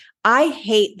Blair Witch. I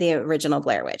hate the original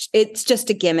Blair Witch. It's just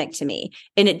a gimmick to me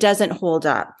and it doesn't hold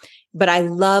up. But I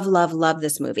love, love, love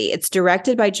this movie. It's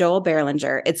directed by Joel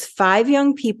Berlinger. It's five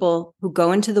young people who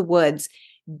go into the woods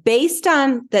based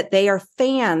on that they are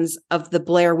fans of the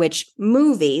Blair Witch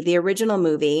movie, the original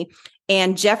movie,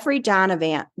 and Jeffrey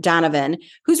Donovan,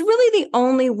 who's really the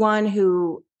only one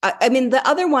who, I mean, the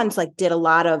other ones like did a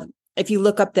lot of, if you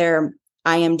look up their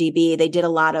IMDb, they did a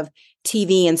lot of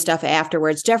TV and stuff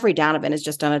afterwards. Jeffrey Donovan has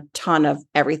just done a ton of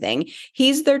everything.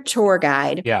 He's their tour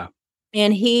guide. Yeah.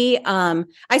 And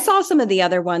I saw some of the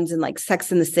other ones in like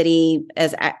Sex in the City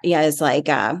as like,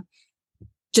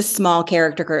 just small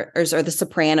characters or the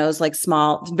Sopranos, like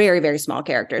small, very, very small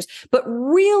characters, but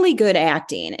really good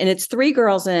acting. And it's three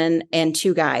girls and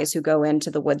two guys who go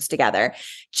into the woods together.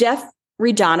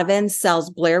 Jeffrey Donovan sells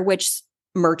Blair Witch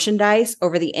merchandise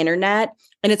over the internet.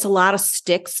 And it's a lot of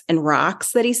sticks and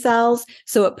rocks that he sells.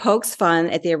 So it pokes fun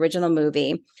at the original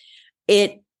movie.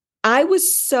 I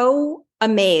was so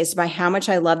amazed by how much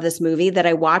I love this movie that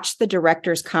I watched the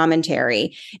director's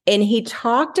commentary and he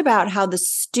talked about how the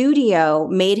studio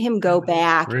made him go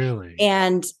back Really?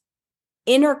 and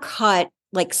intercut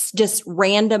like just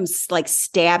random like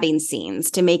stabbing scenes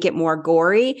to make it more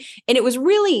gory. And it was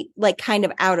really like kind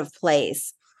of out of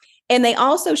place. And they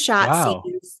also shot Wow.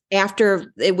 scenes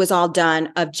after it was all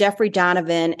done of Jeffrey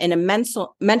Donovan in a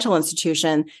mental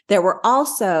institution that were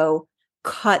also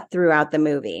cut throughout the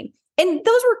movie. And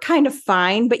those were kind of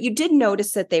fine, but you did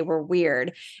notice that they were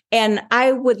weird. And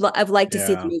I would have liked to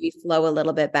see the Yeah. movie flow a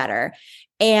little bit better.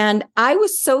 And I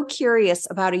was so curious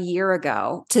about a year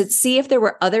ago to see if there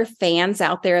were other fans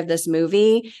out there of this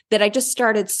movie that I just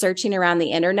started searching around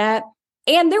the internet.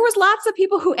 And there was lots of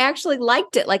people who actually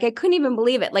liked it. Like I couldn't even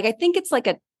believe it. Like I think it's like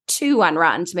a 2 on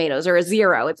Rotten Tomatoes or a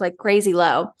 0. It's like crazy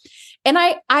low. And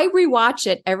I rewatch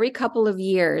it every couple of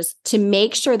years to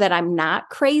make sure that I'm not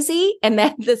crazy and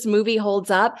that this movie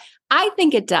holds up. I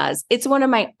think it does. It's one of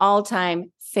my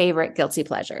all-time favorite guilty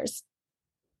pleasures.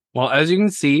 Well, as you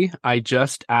can see, I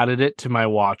just added it to my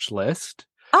watch list.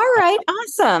 All right,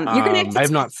 awesome. I have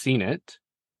not seen it.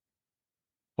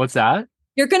 What's that?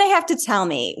 You're going to have to tell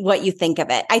me what you think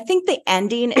of it. I think the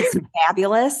ending is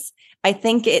fabulous. I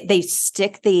think they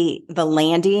stick the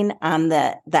landing on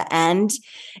the end.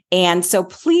 And so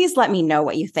please let me know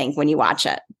what you think when you watch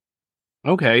it.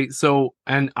 Okay, so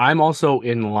and I'm also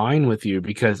in line with you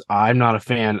because I'm not a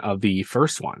fan of the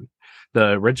first one,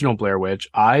 the original Blair Witch.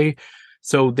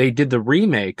 So they did the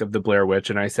remake of the Blair Witch,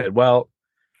 and I said, well,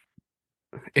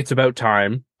 it's about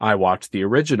time I watched the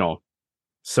original.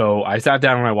 So I sat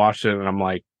down and I watched it, and I'm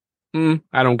like,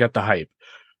 I don't get the hype.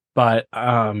 But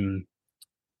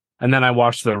and then I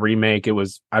watched the remake.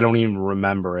 I don't even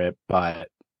remember it, but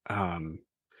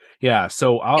yeah.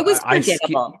 So It was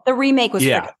forgettable. The remake was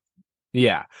yeah. forgettable.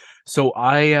 Yeah. So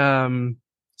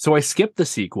I skipped the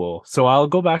sequel. So I'll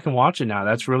go back and watch it now.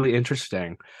 That's really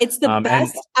interesting. It's the And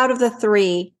best out of the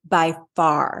three by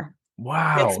far. That's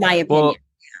wow. my opinion. Well,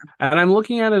 and I'm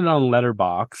looking at it on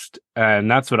Letterboxd, and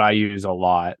that's what I use a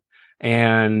lot.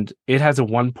 And it has a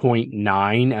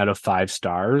 1.9 out of 5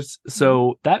 stars.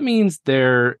 So that means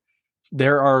there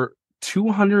are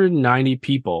 290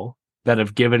 people that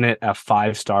have given it a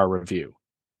 5-star review.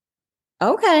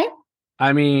 Okay.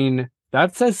 I mean,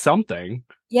 that says something.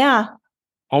 Yeah.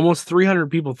 Almost 300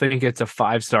 people think it's a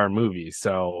 5-star movie.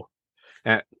 So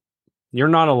you're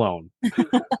not alone.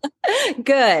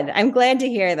 Good. I'm glad to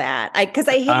hear that. Because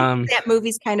I hate that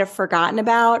movie's kind of forgotten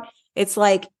about. It's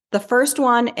like the first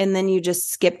one and then you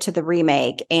just skip to the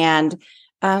remake, and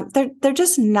they're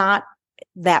just not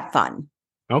that fun.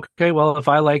 Okay, well, if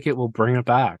I like it, we'll bring it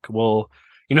back. Well,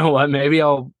 you know what? Maybe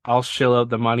I'll shill out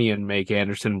the money and make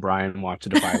Anderson and Brian watch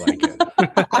it if I like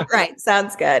All it. right,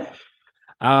 sounds good.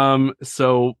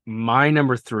 So my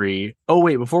number three. Oh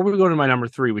wait, before we go to my number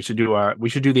three, we should do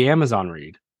the Amazon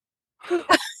read.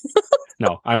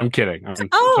 No, I'm kidding. I'm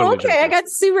Oh, totally okay. I joking. got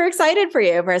super excited for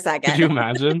you for a Could you second.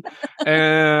 imagine?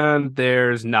 And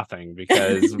there's nothing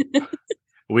because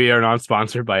we are not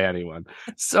sponsored by anyone.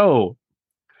 So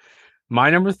my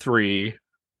number three,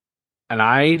 and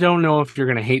I don't know if you're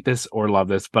gonna hate this or love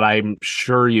this, but I'm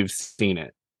sure you've seen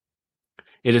it.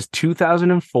 It is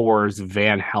 2004's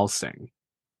Van Helsing.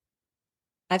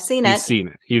 I've seen You've it. seen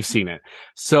it. You've seen it.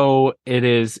 So it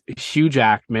is Hugh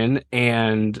Jackman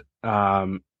and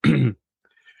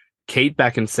Kate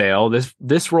Beckinsale.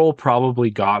 This role probably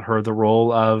got her the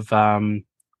role of I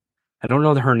don't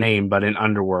know her name, but in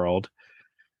Underworld.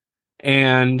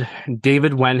 And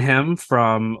David Wenham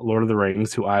from Lord of the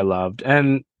Rings, who I loved,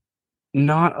 and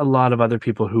not a lot of other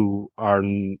people who are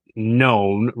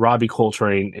known. Robbie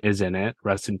Coltrane is in it.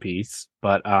 Rest in peace.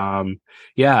 But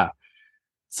yeah.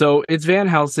 So it's Van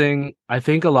Helsing. I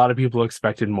think a lot of people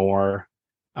expected more.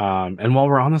 And while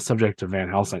we're on the subject of Van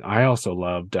Helsing, I also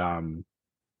loved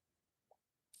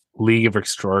League of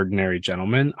Extraordinary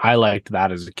Gentlemen. I liked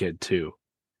that as a kid too.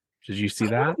 Did you see I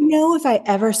that? don't know if I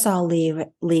ever saw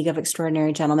League of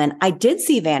Extraordinary Gentlemen. I did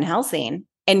see Van Helsing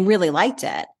and really liked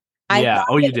it. I Yeah. thought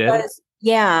Oh, you it did? was,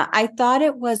 yeah, I thought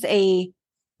it was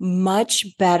much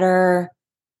better,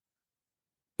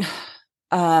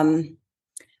 um,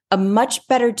 a much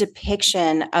better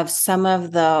depiction of some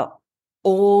of the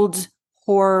old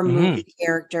horror Hmm. movie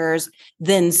characters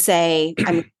than, say,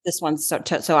 I mean, this one's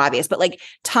so obvious, but like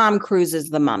Tom Cruise's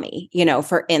The Mummy,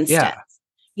 for instance. Yeah.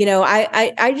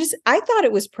 I thought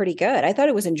it was pretty good. I thought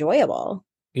it was enjoyable.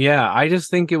 Yeah, I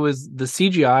just think it was the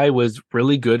CGI was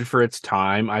really good for its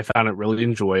time. I found it really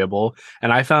enjoyable,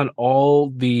 and I found all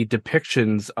the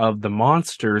depictions of the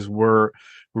monsters were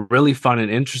really fun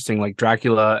and interesting, like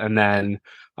Dracula, and then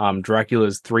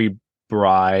Dracula's three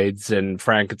brides and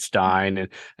Frankenstein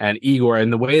and Igor,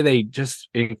 and the way they just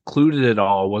included it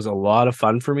all was a lot of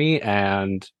fun for me,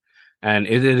 and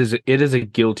it is a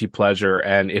guilty pleasure.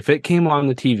 And if it came on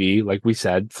the TV, like we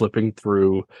said, flipping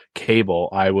through cable,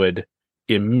 I would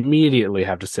immediately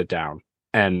have to sit down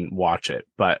and watch it.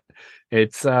 But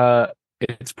it's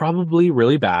probably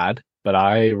really bad, but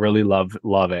I really love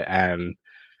it. And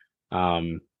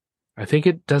um I think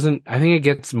it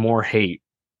gets more hate.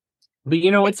 But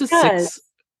It it's a does. six.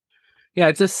 Yeah,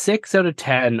 it's a 6 out of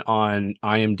 10 on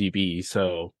IMDb.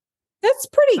 So That's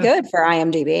pretty eh, good for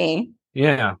IMDb.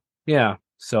 yeah, yeah.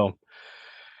 So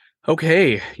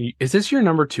okay. Is this your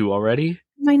number two already?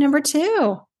 My number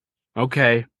two.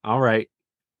 Okay. All right.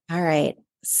 All right.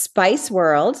 Spice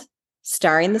World,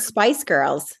 starring the Spice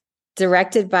Girls,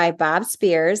 directed by Bob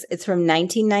Spears. It's from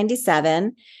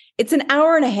 1997. It's an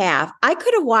hour and a half. I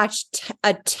could have watched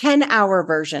a 10-hour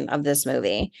version of this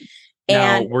movie.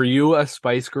 Now, And were you a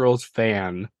Spice Girls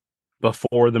fan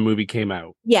before the movie came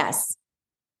out? yes,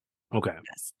 Okay.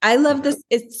 I love Okay. this.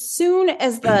 As soon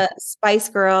as the Spice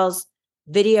Girls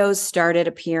videos started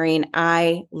appearing,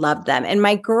 I loved them. And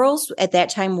my girls at that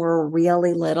time were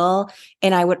really little,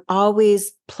 and I would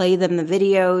always play them the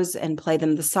videos and play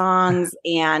them the songs.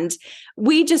 And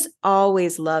we just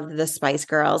always loved the Spice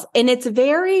Girls. And it's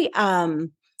very,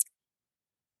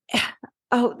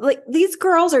 like these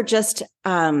girls are just,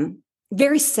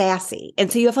 very sassy.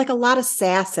 And so you have like a lot of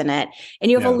sass in it,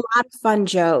 and you have a Yeah. lot of fun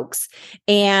jokes,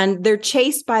 and they're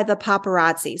chased by the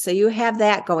paparazzi. So you have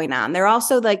that going on. They're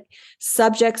also like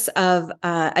subjects of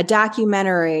a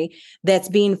documentary that's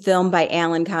being filmed by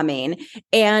Alan Cumming.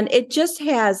 And it just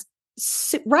has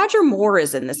Roger Moore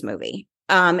is in this movie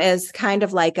as kind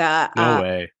of like No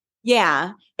way.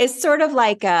 yeah, it's sort of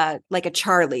like a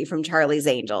Charlie from Charlie's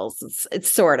Angels. It's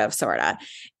sort of.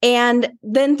 And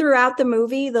then throughout the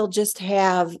movie, they'll just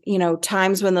have,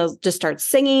 times when they'll just start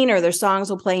singing, or their songs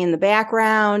will play in the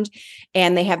background,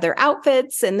 and they have their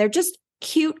outfits, and they're just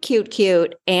cute, cute,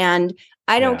 cute. And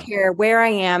I don't Yeah. care where I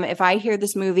am. If I hear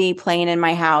this movie playing in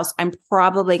my house, I'm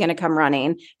probably going to come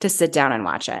running to sit down and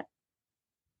watch it.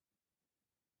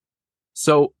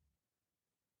 So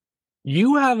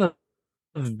you have a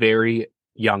very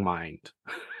young mind.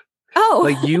 Oh,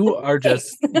 Like you are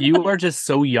just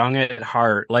so young at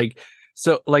heart.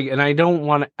 And I don't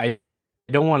want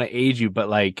to age you, but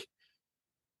like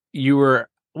you were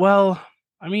well,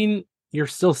 I mean, you're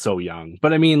still so young.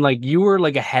 But I mean, like you were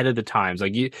like ahead of the times.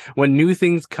 Like when new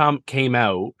things came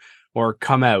out or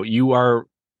come out, you are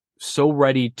so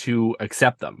ready to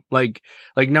accept them. Like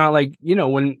not like,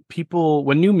 when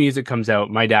new music comes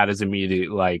out, my dad is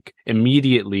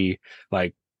immediately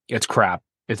like, it's crap,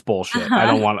 it's bullshit, I Uh-huh.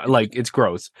 don't want, like, it's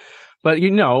gross. But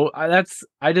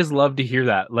I just love to hear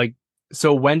that. Like,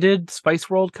 so when did Spice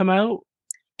World come out?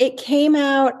 It came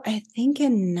out, I think,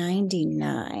 in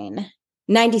 97.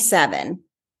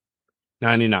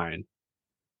 99,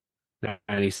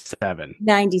 97.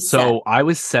 97. So I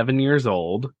was 7 years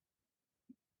old.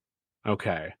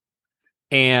 Okay.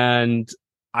 And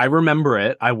I remember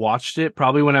it. I watched it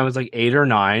probably when I was like 8 or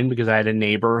 9 because I had a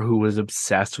neighbor who was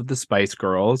obsessed with the Spice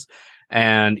Girls.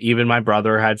 And even my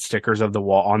brother had stickers of the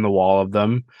wall on the wall of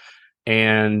them.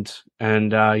 And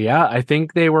yeah, I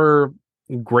think they were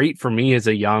great for me as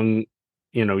a young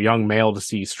male to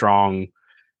see strong,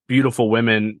 beautiful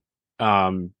women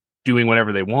doing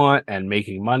whatever they want and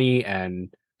making money.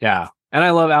 And yeah. And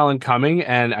I love Alan Cumming,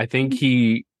 and I think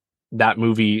that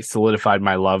movie solidified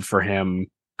my love for him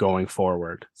going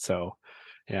forward. So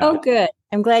yeah, Oh, good.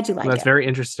 I'm glad you like that's it. very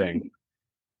interesting.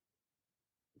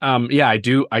 Yeah, I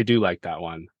do like that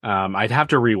one. I'd have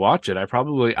to rewatch it.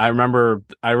 I remember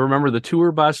the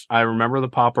tour bus, I remember the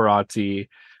paparazzi,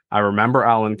 I remember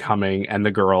Alan Cumming and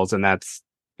the girls, and that's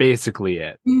basically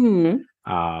it. Mhm.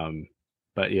 Um,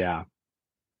 but yeah.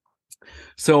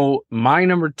 So my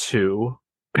number two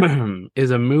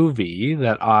is a movie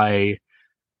that I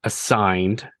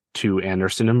assigned to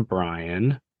Anderson and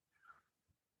Brian,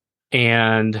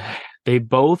 and they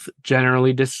both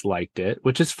generally disliked it,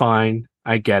 which is fine.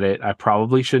 I get it. I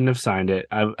probably shouldn't have signed it.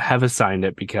 I have assigned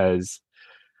it because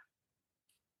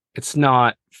it's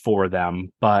not for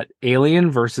them, but Alien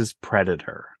versus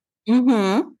Predator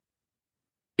Mhm.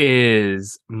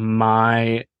 is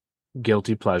my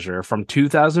guilty pleasure from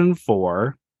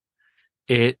 2004.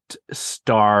 It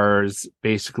stars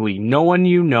basically no one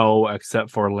you know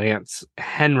except for Lance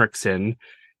Henriksen.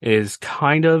 Is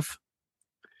kind of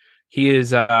he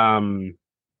is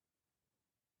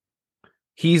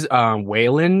He's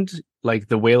Wayland, like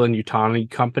the Wayland Utani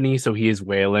company, so he is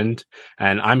Wayland,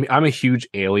 and I'm a huge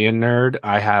Alien nerd.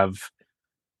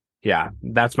 Yeah,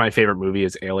 that's my favorite movie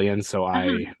is Alien, so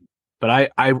Uh-huh.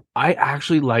 I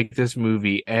actually like this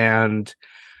movie, and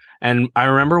I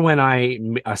remember when I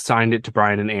assigned it to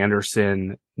Brian and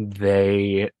Anderson,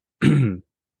 they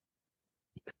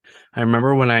I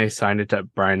remember when I assigned it to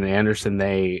Brian and Anderson,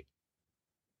 they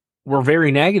were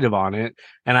very negative on it,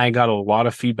 and I got a lot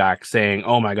of feedback saying,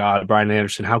 "Oh my God, Brian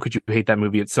Anderson, how could you hate that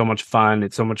movie? It's so much fun.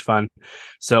 It's so much fun."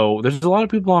 So there's a lot of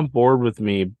people on board with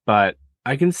me, but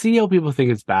I can see how people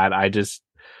think it's bad.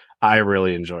 I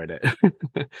really enjoyed it.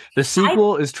 The I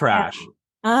sequel is yeah. trash.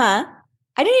 Uh-huh.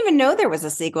 I didn't even know there was a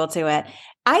sequel to it.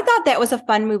 I thought that was a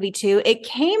fun movie too. It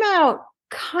came out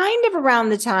kind of around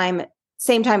the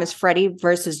same time as Freddy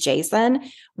versus Jason,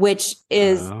 which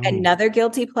is Oh, another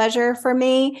guilty pleasure for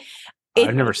me. I've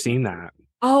It never seen that.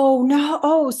 Oh no,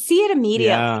 oh, see it immediately.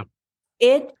 Yeah.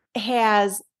 It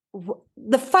has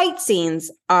the fight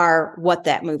scenes are what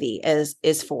that movie is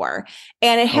for,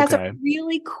 and it has a Okay.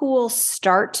 really cool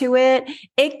start to it.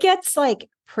 It gets like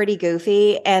pretty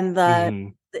goofy, and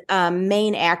the Hmm.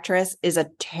 main actress is a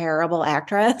terrible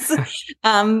actress,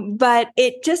 but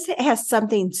it just has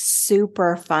something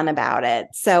super fun about it,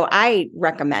 so I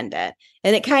recommend it.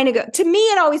 And it kind of to me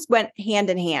it always went hand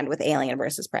in hand with Alien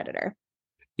versus Predator.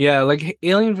 Yeah, like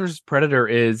Alien versus Predator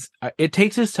is it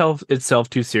takes itself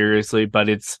too seriously, but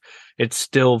it's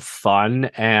still fun,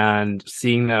 and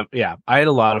seeing them, yeah, I had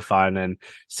a lot of fun, and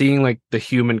seeing like the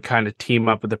human kind of team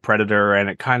up with the Predator, and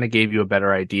it kind of gave you a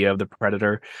better idea of the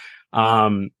Predator.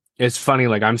 It's funny,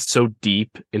 like I'm so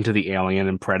deep into the Alien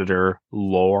and Predator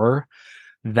lore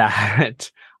that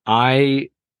I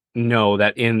know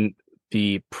that in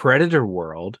the Predator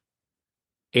world,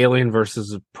 Alien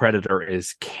versus Predator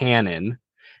is canon,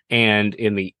 and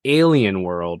in the Alien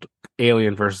world,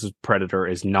 Alien versus Predator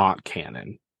is not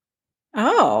canon.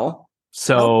 Oh,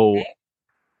 So okay.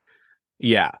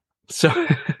 yeah. So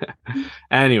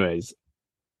anyways,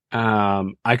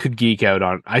 I could geek out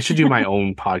on I should do my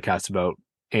own podcast about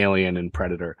Alien and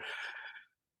Predator.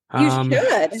 You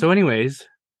should. So anyways,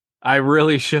 I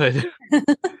really should.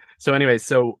 So anyways,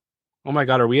 oh my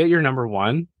God, are we at your number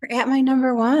one? We're at my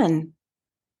number one.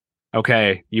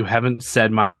 Okay, you haven't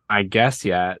said my guess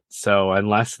yet, so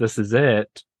unless this is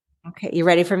it. Okay, you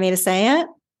ready for me to say it?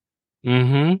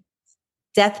 Mm-hmm.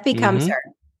 Death becomes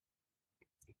Mm-hmm.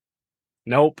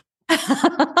 Nope.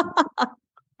 her.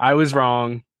 I was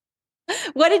wrong.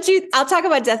 What did you? I'll talk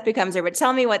about Death Becomes Her, but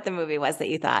tell me what the movie was that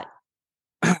you thought.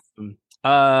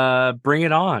 Bring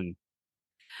it on.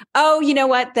 Oh, you know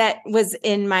what? That was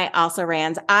in my also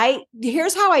rans.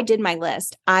 Here's how I did my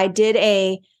list. I did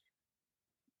a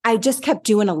I just kept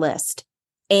doing a list,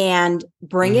 and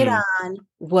Bring It Hmm. On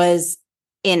was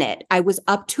in it. I was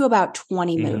up to about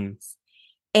 20 Hmm. movies.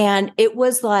 And it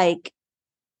was like,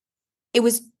 it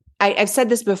was, I've said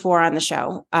this before on the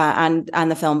show, on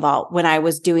the Film Vault, when I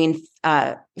was doing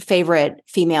favorite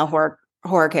female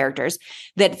horror characters,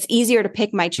 that it's easier to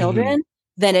pick my Hmm. children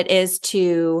than it is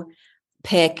to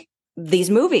pick these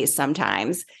movies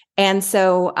sometimes. And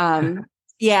so,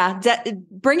 yeah,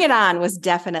 Bring It On was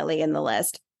definitely in the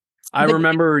list. I But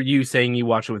remember you saying you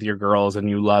watch it with your girls and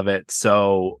you love it.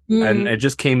 So, and mm, it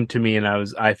just came to me and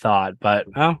I thought, but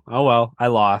oh well, I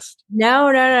lost.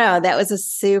 no, that was a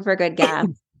super good guess.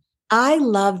 I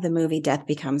love the movie Death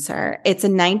Becomes Her. It's a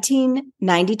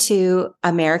 1992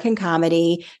 American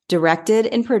comedy directed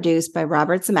and produced by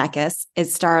Robert Zemeckis. It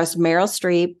stars Meryl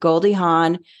Streep, Goldie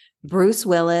Hawn, Bruce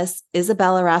Willis,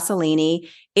 Isabella Rossellini.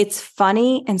 It's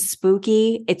funny and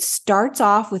spooky. It starts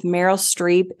off with Meryl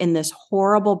Streep in this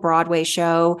horrible Broadway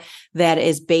show that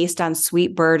is based on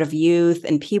Sweet Bird of Youth,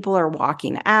 and people are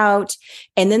walking out.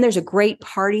 And then there's a great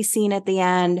party scene at the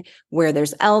end where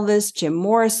there's Elvis, Jim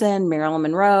Morrison, Marilyn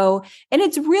Monroe, and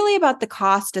it's really about the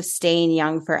cost of staying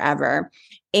young forever.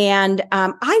 And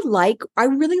I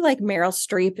really like Meryl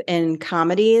Streep in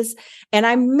comedies, and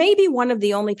I'm maybe one of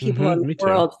the only people in the Me too.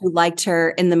 world who liked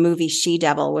her in the movie She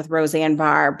Devil with Roseanne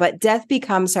Barr. But Death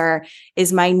Becomes Her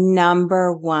is my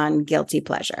number one guilty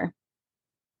pleasure.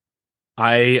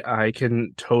 I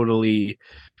can totally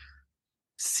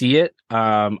see it.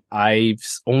 I've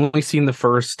only seen the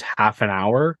first half an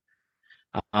hour.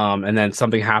 And then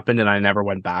something happened and I never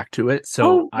went back to it. So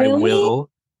Oh, I really? will.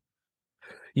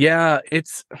 Yeah,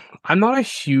 I'm not a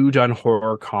huge on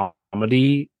horror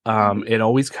comedy. It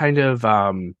always kind of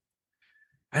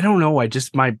I don't know,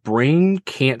 my brain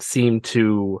can't seem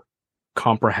to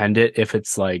comprehend it if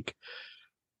it's like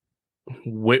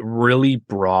really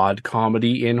broad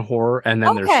comedy in horror and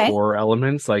then there's Okay. horror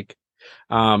elements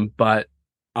but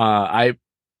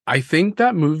I think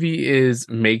that movie is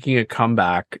making a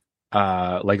comeback.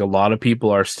 Like a lot of people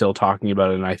are still talking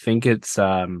about it, and I think it's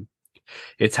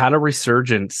had a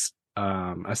resurgence.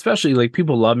 Especially like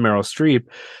people love Meryl Streep,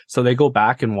 so they go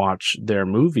back and watch their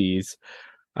movies,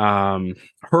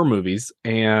 her movies,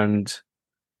 and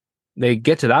they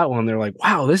get to that one, they're like,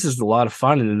 "Wow, this is a lot of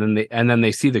fun." And then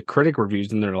they see the critic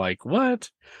reviews, and they're like, "What?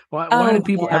 Why Oh, do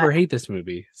people yeah. ever hate this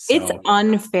movie?" It's So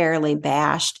unfairly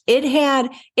bashed. It had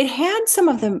some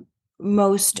of the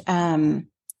most um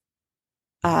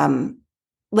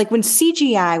like when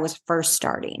CGI was first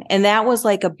starting, and that was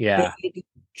like a yeah, big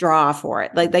draw for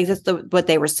it. Like just what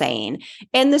they were saying.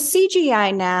 And the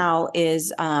CGI now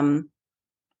is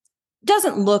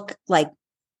doesn't look like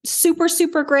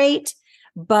super great,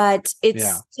 but it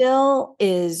yeah, still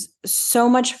is so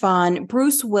much fun.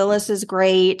 Bruce Willis is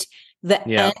great. The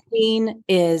yeah, ending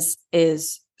is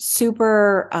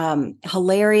super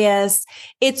hilarious.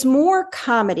 It's more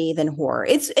comedy than horror.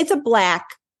 It's a black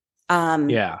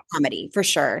yeah, comedy for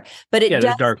sure, but it yeah.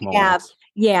 There's does dark have, moments.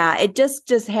 yeah, it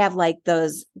just have like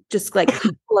those just like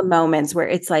couple of moments where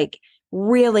it's like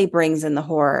really brings in the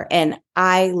horror, and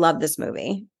I love this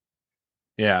movie.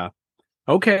 Yeah.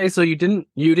 Okay, so you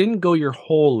didn't go your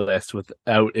whole list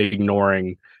without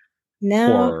ignoring No, I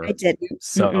horror. didn't. Mm-mm.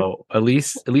 So at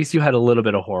least you had a little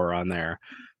bit of horror on there.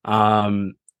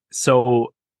 Um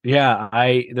so yeah,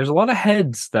 I there's a lot of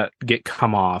heads that get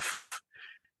come off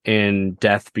in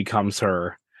Death Becomes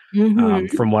Her.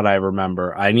 Mhm. From what I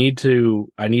remember. I need to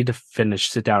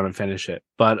sit down and finish it.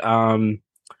 But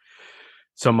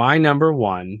so my number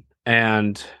one,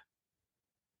 and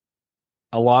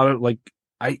a lot of like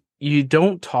I you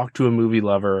don't talk to a movie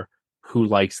lover who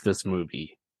likes this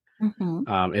movie.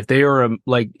 Mhm. If they are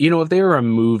if they are a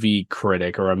movie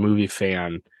critic or a movie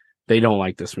fan, they don't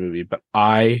like this movie, but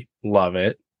I love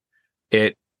it.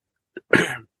 It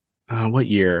what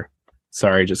year?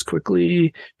 Sorry, just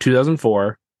quickly.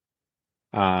 2004.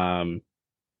 Um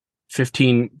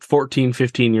 15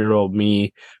 year old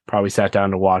me probably sat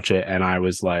down to watch it and I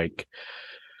was like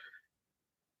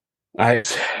I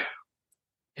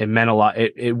it meant a lot.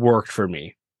 It worked for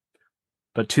me.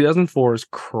 But 2004's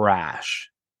Crash,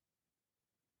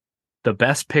 the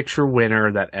best picture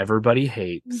winner that everybody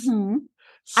hates, Mhm.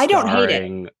 I don't hate it.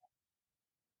 starring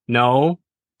no,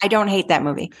 I don't hate that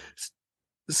movie. s-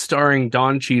 starring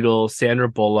Don Cheadle, Sandra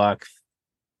Bullock.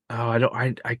 Oh,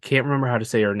 I can't remember how to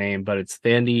say her name, but it's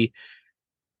Thandie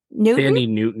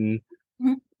Newton? Newton.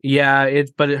 Mhm. Yeah,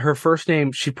 her first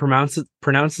name, she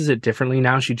pronounces it differently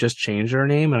now. She just changed her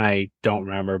name, and I don't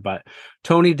remember. But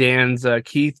Tony Danza,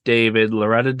 Keith David,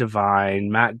 Loretta Devine,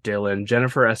 Matt Dillon,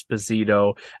 Jennifer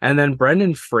Esposito, and then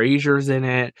Brendan Fraser's in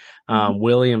it. Mhm.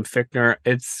 William Fichtner.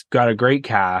 It's got a great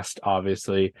cast,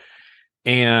 obviously,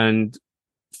 and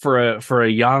for a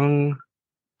young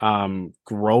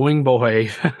growing boy,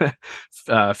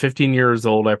 15 years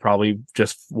old, I probably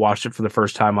just watched it for the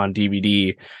first time on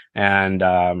DVD, and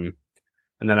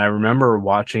and then I remember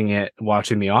watching the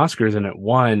Oscars, and it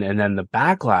won. And then the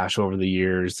backlash over the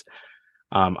years,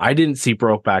 I didn't see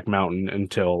Brokeback Mountain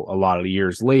until a lot of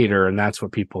years later, and that's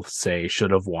what people say should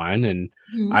have won. And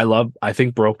Mhm. I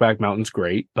think Brokeback Mountain's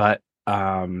great, but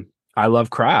I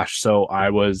love Crash, so I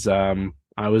was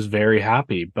very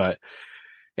happy. But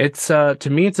it's to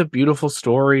me, it's a beautiful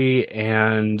story,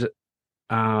 and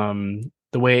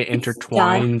the way it It's done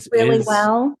intertwines really is,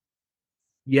 well.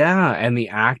 yeah, and the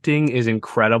acting is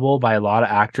incredible by a lot of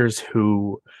actors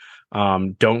who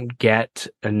don't get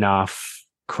enough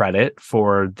credit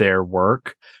for their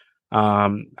work.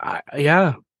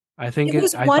 Yeah, It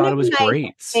was I one thought of it was my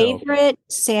great. So, favorite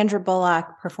Sandra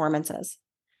Bullock performances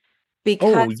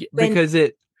because oh, when because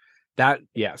it that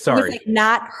yeah, it was sorry. like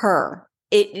not her,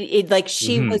 it like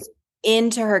she Hmm. was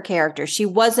into her character. She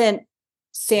wasn't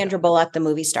Sandra Bullock, the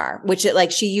movie star, which it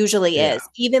like she usually Yeah, is,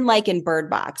 even like in Bird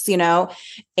Box, yeah,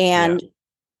 and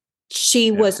she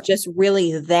yeah, was just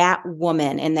really that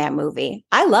woman in that movie.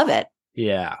 I love it.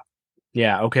 yeah.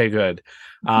 Yeah, okay, good.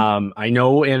 I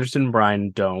know Anderson and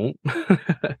Bryan don't,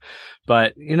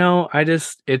 but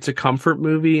it's a comfort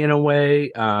movie in a way.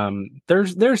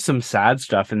 There's some sad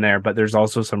stuff in there, but there's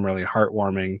also some really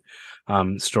heartwarming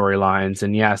storylines.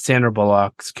 And yeah, Sandra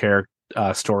Bullock's character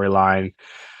storyline.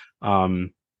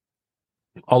 Um,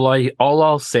 all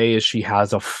I'll say is she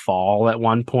has a fall at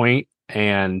one point,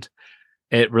 and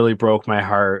it really broke my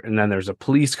heart. And then there's a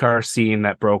police car scene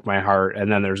that broke my heart,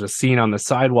 and then there's a scene on the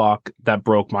sidewalk that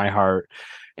broke my heart.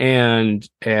 And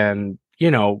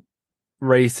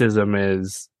racism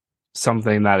is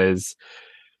something that is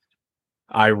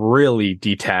I really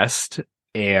detest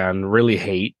and really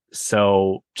hate.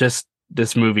 So just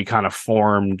this movie kind of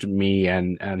formed me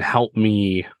and helped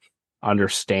me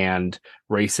understand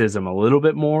racism a little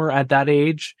bit more at that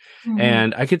age. Mhm.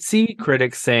 And I could see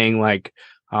critics saying like,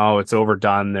 "Oh, it's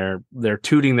overdone. They're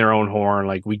tooting their own horn.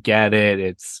 Like we get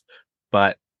it.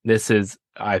 But this is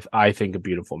I think a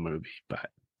beautiful movie. But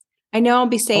I know I'll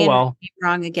be oh saying her well." name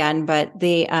wrong again, but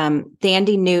the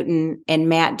Thandie Newton and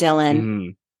Matt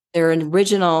Dillon,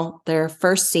 Mm, their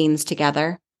first scenes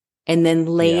together, and then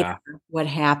later yeah, what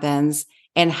happens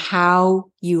and how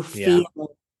you yeah.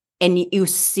 feel, and you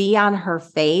see on her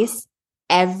face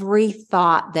every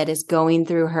thought that is going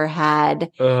through her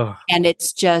head, Ugh, and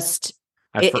it's just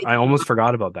I almost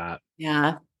forgot about that.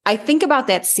 yeah. I think about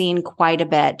that scene quite a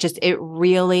bit. Just it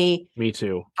really Me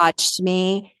too. touched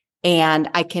me. And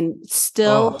I can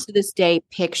still Oh, to this day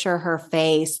picture her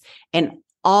face and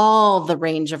all the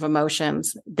range of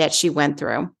emotions that she went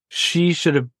through. she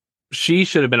should have she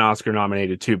should have been Oscar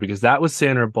nominated too, because that was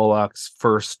Sandra Bullock's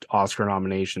first Oscar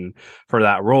nomination for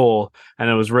that role, and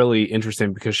it was really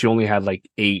interesting because she only had like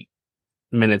 8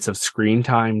 minutes of screen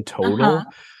time total.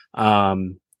 Uh-huh.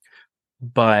 Um,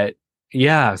 but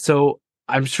yeah, so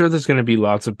I'm sure there's going to be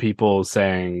lots of people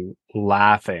saying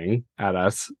laughing at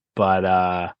us, but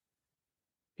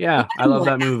yeah, I love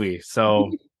that movie.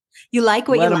 So You like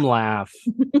what let you them like. laugh.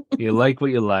 You like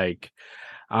what you like.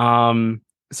 Um,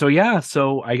 so yeah,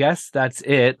 so I guess that's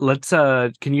it. Let's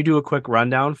can you do a quick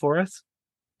rundown for us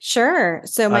Sure.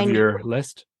 So of your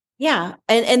list? yeah.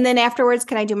 And then afterwards,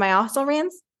 can I do my also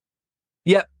rans?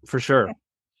 Yep, for sure.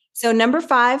 So number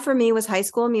 5 for me was High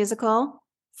School Musical.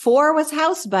 4 was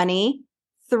House Bunny.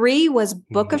 3 was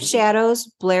Book of Mhm. Shadows,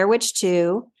 Blair Witch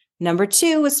 2. Number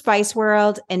 2 was Spice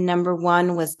World. And number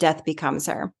 1 was Death Becomes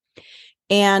Her.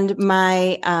 And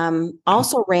my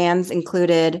also rans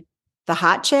included The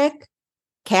Hot Chick,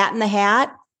 Cat in the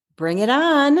Hat, Bring It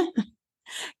On,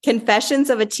 Confessions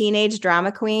of a Teenage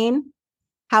Drama Queen,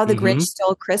 How the Grinch Mhm.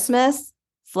 Stole Christmas,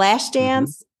 Mhm.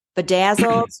 Flashdance,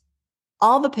 Bedazzled,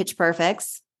 All the Pitch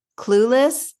Perfects,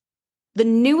 Clueless, The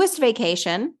Newest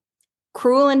Vacation,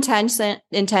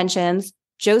 Intentions,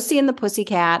 Josie and the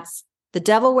Pussycats, The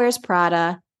Devil Wears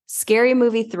Prada, Scary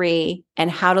Movie 3,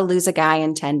 and How to Lose a Guy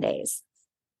in 10 Days.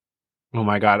 Oh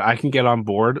my God, I can get on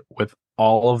board with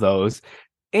all of those.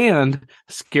 And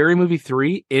Scary Movie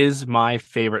 3 is my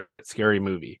favorite scary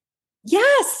movie.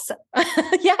 Yes.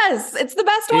 Yes. It's the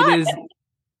best It is one.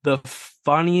 the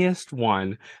funniest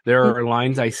one. There are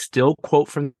lines I still quote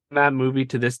from that movie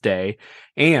to this day.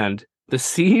 And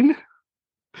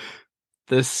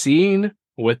the scene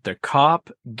with the cop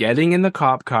getting in the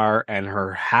cop car and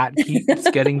her hat keeps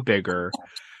getting bigger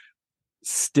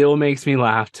still makes me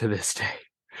laugh to this day.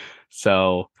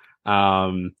 So,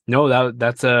 no,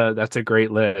 that's a great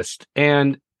list.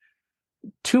 And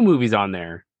two movies on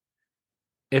there.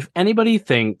 If anybody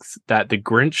thinks that The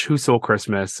Grinch Who Stole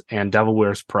Christmas and Devil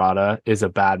Wears Prada is a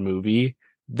bad movie,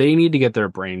 they need to get their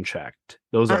brain checked.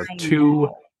 Those are I two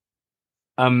know.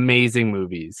 amazing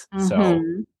movies. So,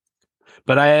 Hmm.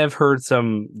 but I have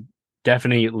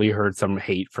definitely heard some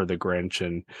hate for The Grinch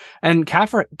and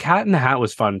Cat in the Hat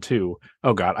was fun too.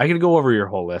 Oh God, I could go over your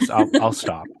whole list. I'll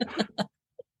stop.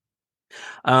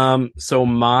 So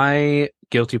my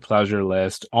guilty pleasure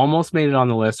list almost made it on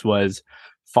the list was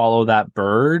Follow That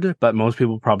Bird, but most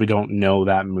people probably don't know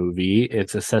that movie.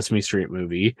 It's a Sesame Street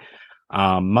movie.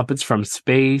 Muppets from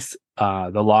Space,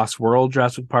 The Lost World,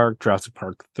 Jurassic Park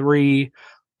 3,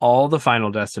 all the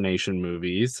Final Destination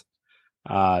movies,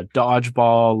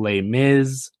 Dodgeball, Les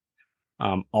Mis,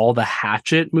 all the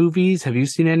Hatchet movies. Have you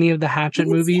seen any of the I Hatchet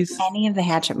haven't seen movies? any of the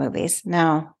Hatchet movies.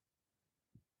 No.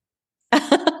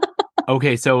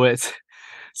 Okay, so it's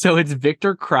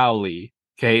Victor Crowley,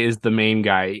 okay, is the main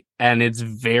guy, and it's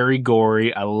very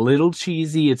gory, a little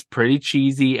cheesy. It's pretty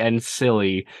cheesy and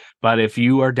silly, but if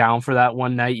you are down for that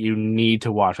one night, you need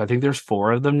to watch. I think there's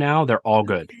 4 of them now. They're all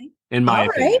good, Okay. in my All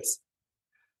opinion. right.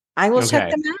 I will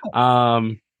check Okay. them out.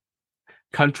 Um,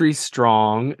 Country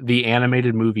Strong, the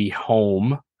animated movie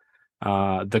Home,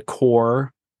 The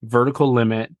Core, Vertical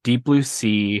Limit, Deep Blue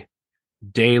Sea,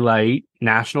 Daylight,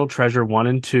 National Treasure 1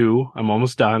 and 2. I'm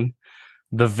almost done.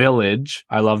 The Village.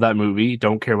 I love that movie.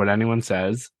 Don't care what anyone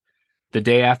says. The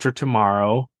Day After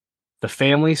Tomorrow. The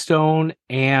Family Stone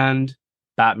and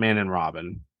Batman and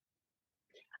Robin.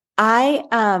 I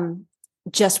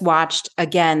just watched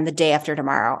again The Day After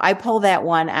Tomorrow. I pull that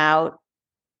one out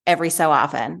every so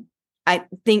often. I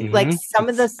think like some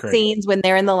of the It's great. scenes when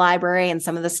they're in the library and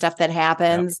some of the stuff that Yep.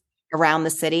 happens around the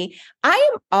city.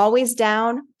 I am always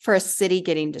down for a city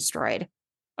getting destroyed.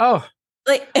 Oh,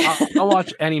 Like I'll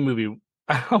watch any movie.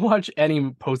 I'll watch any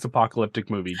post-apocalyptic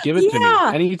movie. Give it to me yeah, I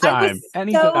was anytime. so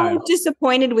Anytime.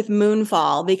 disappointed with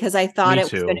Moonfall because I thought Me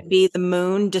it was going too. to be the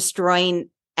moon destroying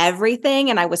everything.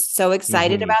 And I was so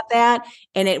excited Hmm. about that.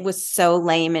 And it was so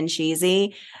lame and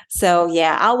cheesy. So,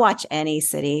 yeah, I'll watch any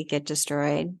city get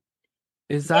destroyed.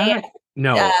 Is And that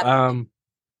no?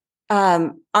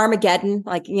 Armageddon,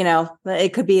 like,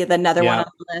 it could be another one Yeah.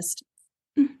 on the list.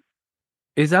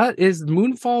 Is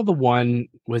Moonfall the one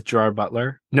with Gerard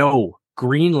Butler? No,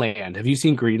 Greenland. Have you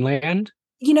seen Greenland?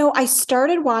 I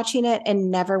started watching it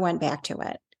and never went back to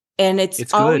it. And it's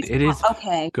It's good. always It is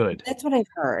okay. good. That's what I've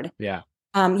heard. Yeah.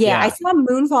 Yeah, I Yeah. saw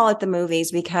Moonfall at the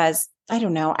movies because I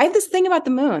don't know. I have this thing about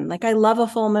the moon. Like I love a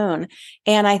full moon.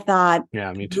 And I thought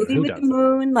Yeah, me too. movie Who with the doesn't?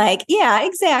 moon, like, yeah,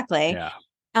 exactly. Yeah.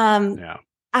 Um, Yeah.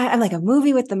 I'm like a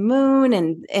movie with the moon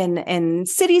and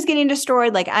cities getting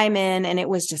destroyed, like I'm in, and it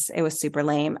was super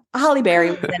lame. Holly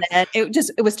Berry was in it.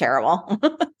 It was terrible.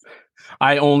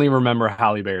 I only remember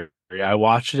Halle Berry. I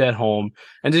watched it at home.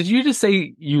 And did you just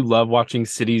say you love watching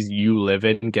cities you live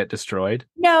in get destroyed?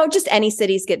 No, just any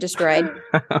cities get destroyed.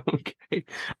 Okay.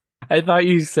 I thought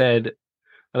you said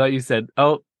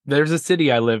 "Oh, there's a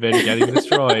city I live in getting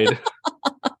destroyed."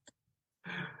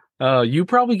 You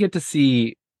probably get to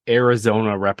see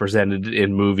Arizona represented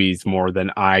in movies more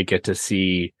than I get to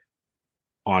see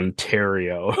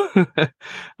Ontario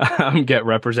get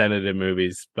represented in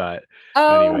movies. But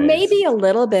Oh, anyways, maybe a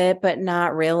little bit, but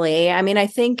not really. I mean, I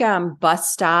think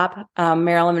Bus Stop,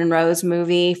 Marilyn Monroe's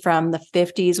movie from the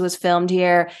 50s was filmed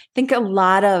here. I think a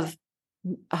lot of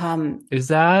is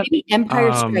that maybe Empire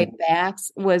um Strikes Back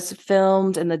was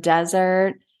filmed in the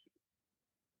desert.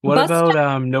 what Bus about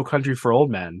Stop, No Country for Old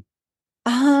Men?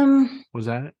 um, Was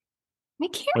that? I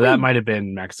can't Or that remember. might have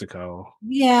been Mexico.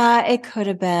 Yeah, it could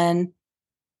have been.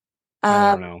 I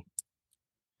Uh, don't know.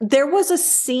 there was a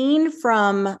scene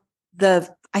from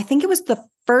I think it was the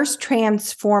first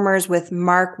Transformers with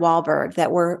Mark Wahlberg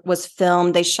that was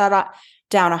filmed. They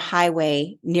down a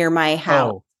highway near my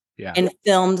house Oh, yeah. and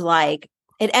filmed like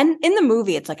it. And in the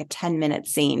movie, it's like a 10-minute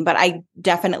scene, but I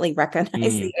definitely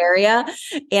recognize Mm. the area.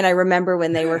 And I remember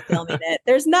when they were filming it,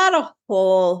 there's not a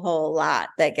whole lot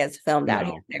that gets filmed out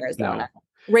here No. in Arizona. No.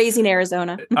 Raising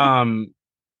Arizona. Um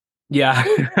Yeah,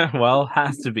 well,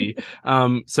 has to be.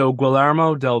 So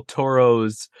Guillermo del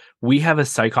Toro's We Have a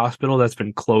Psych Hospital that's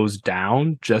been closed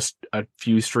down just a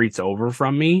few streets over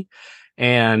from me.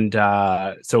 And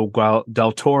so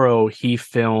Del Toro, he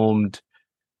filmed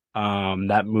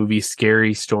that movie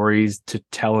Scary Stories to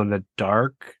Tell in the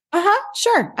Dark. Uh-huh.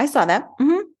 Sure. I saw that.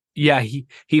 Mhm. Yeah,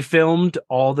 he filmed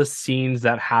all the scenes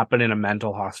that happen in a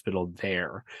mental hospital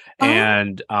there, Oh,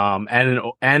 and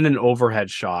an overhead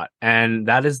shot, and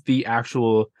that is the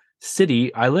actual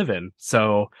city I live in.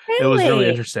 So it was really really?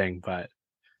 interesting. But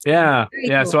yeah, Very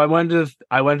yeah. cool. So I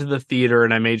went to the theater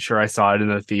and I made sure I saw it in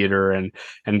the theater and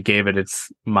gave it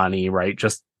its money, right?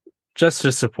 Just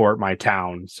to support my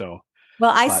town. So,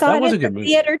 Well, I but saw that it was at a the good movie.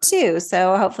 theater too,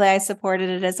 so hopefully I supported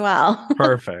it as well.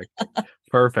 Perfect.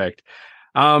 Perfect.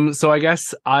 So I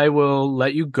guess I will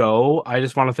let you go. I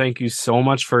just want to thank you so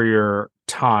much for your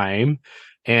time.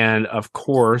 And of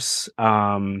course,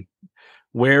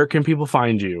 where can people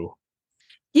find you?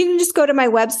 You can just go to my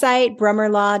website,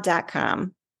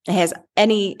 bruemmerlaw.com. It has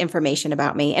any information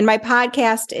about me. And my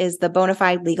podcast is the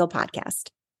Bonafide Legal Podcast.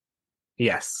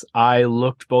 Yes, I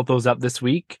looked both those up this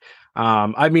week.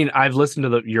 I mean, I've listened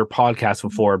to your podcast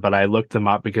before, but I looked them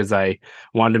up because I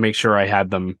wanted to make sure I had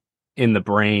them in the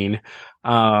brain.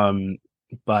 Um,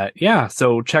 but yeah,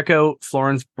 so check out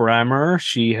Florence Bruemmer.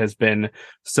 She has been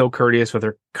so courteous with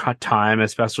her time,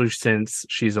 especially since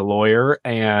she's a lawyer.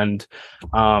 And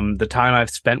the time I've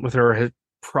spent with her has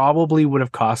probably would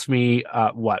have cost me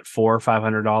what, $400 or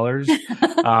 $500.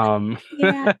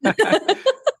 Yeah.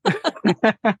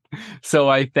 So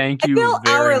I thank I you feel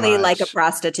very hourly like a much.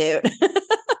 prostitute.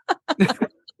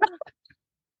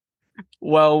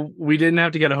 Well, we didn't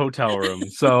have to get a hotel room.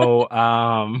 So,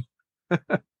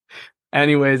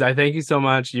 anyways, I thank you so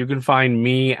much. You can find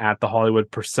me at the Hollywood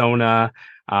Persona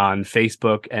on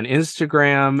Facebook and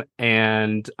Instagram,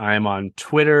 and I'm on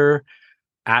Twitter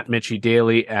at Mitchie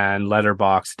Daily and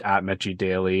Letterboxd at Mitchie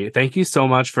Daily. Thank you so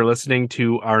much for listening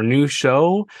to our new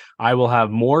show. I will have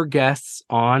more guests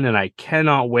on, and I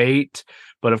cannot wait.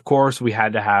 But of course, we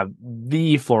had to have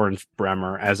the Florence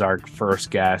Bremer as our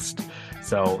first guest.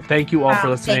 So thank you all for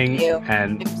Wow, thank listening. you.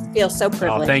 And I feel so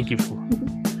privileged. thank you.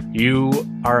 You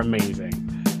are amazing.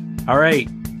 All right.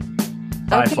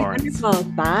 Bye, Okay, Florence.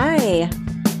 wonderful. Bye.